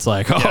nerf. It's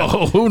like,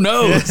 oh, who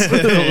knows?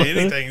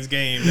 Anything's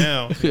game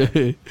now.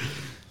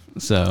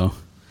 So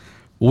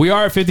we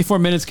are at 54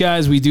 minutes,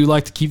 guys. We do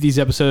like to keep these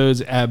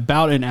episodes at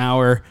about an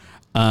hour.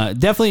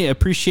 Definitely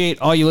appreciate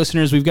all you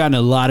listeners. We've gotten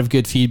a lot of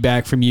good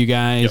feedback from you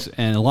guys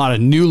and a lot of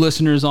new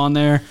listeners on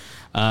there,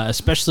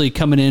 especially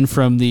coming in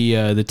from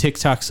the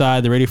TikTok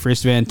side, the Radio Free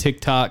Van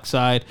TikTok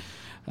side.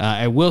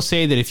 I will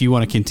say that if you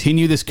want to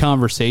continue this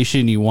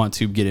conversation, you want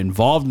to get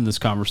involved in this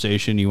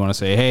conversation, you want to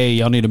say, hey,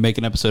 y'all need to make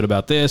an episode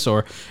about this,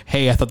 or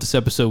hey, I thought this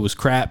episode was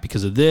crap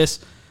because of this,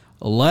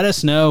 let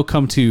us know.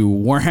 Come to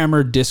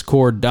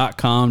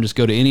warhammerdiscord.com. Just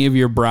go to any of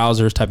your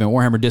browsers, type in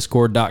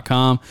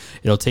warhammerdiscord.com.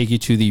 It'll take you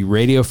to the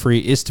Radio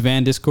Free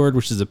Istvan Discord,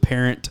 which is a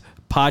parent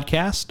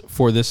podcast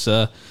for this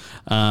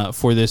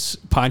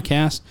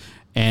podcast,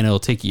 and it'll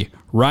take you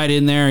right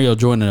in there. You'll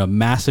join a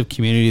massive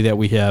community that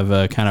we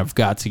have kind of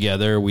got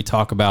together. We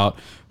talk about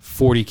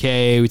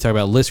 40K. We talk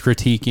about list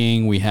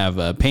critiquing. We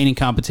have painting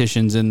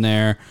competitions in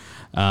there.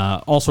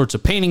 All sorts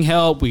of painting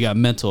help. We got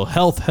mental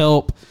health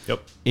help.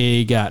 Yep.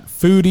 We got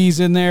foodies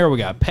in there. We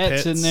got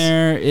pets in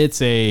there. It's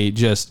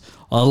just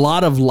a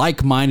lot of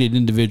like-minded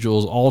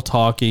individuals all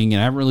talking, and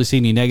I haven't really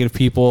seen any negative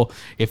people.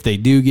 If they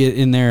do get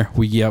in there,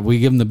 we give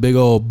them the big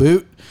old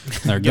boot.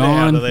 They're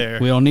gone. Out of there.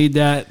 We don't need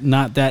that.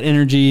 Not that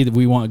energy.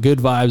 We want good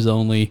vibes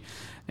only.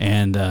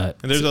 And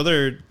there's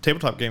other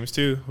tabletop games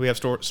too. We have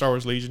Star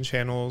Wars Legion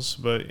channels,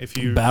 but if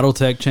you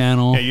BattleTech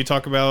channel, you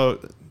talk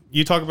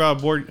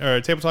about board or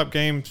tabletop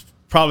games,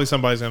 probably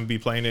somebody's gonna be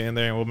playing it in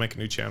there, and we'll make a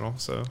new channel.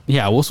 So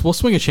yeah, we'll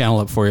swing a channel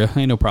up for you.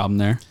 Ain't no problem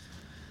there.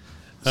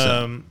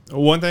 So.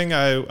 One thing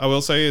I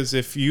will say is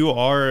if you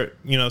are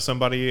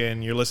somebody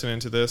and you're listening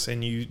to this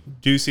and you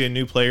do see a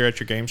new player at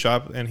your game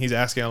shop and he's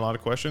asking a lot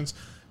of questions,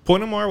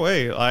 point them our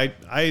way. I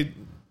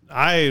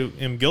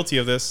am guilty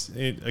of this.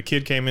 A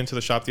kid came into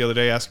the shop the other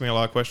day asking me a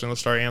lot of questions. I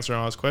started answering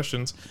all his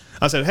questions.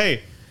 I said,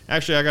 hey,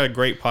 actually, I got a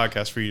great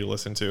podcast for you to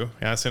listen to.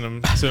 And I sent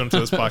him to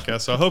this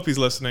podcast. So I hope he's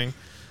listening.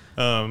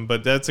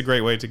 But that's a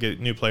great way to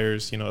get new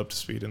players, up to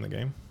speed in the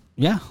game.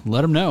 Yeah,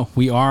 let them know.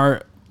 We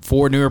are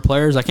for newer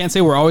players. I can't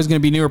say we're always going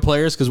to be newer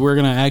players because we're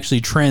going to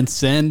actually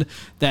transcend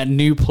that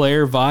new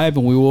player vibe,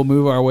 and we will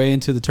move our way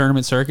into the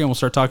tournament circuit, and we'll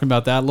start talking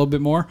about that a little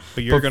bit more.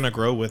 But you're going to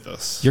grow with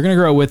us. You're going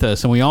to grow with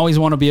us, and we always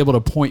want to be able to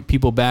point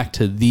people back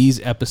to these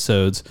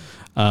episodes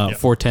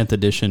for 10th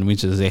edition. We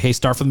just say, hey,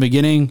 start from the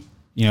beginning,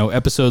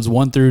 episodes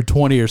 1 through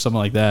 20 or something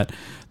like that.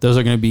 Those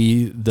are going to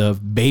be the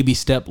baby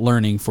step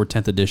learning for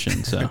 10th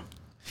edition. So,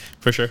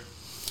 for sure.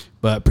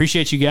 But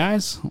appreciate you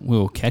guys.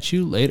 We'll catch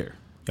you later.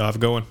 Y'all have a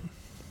good one.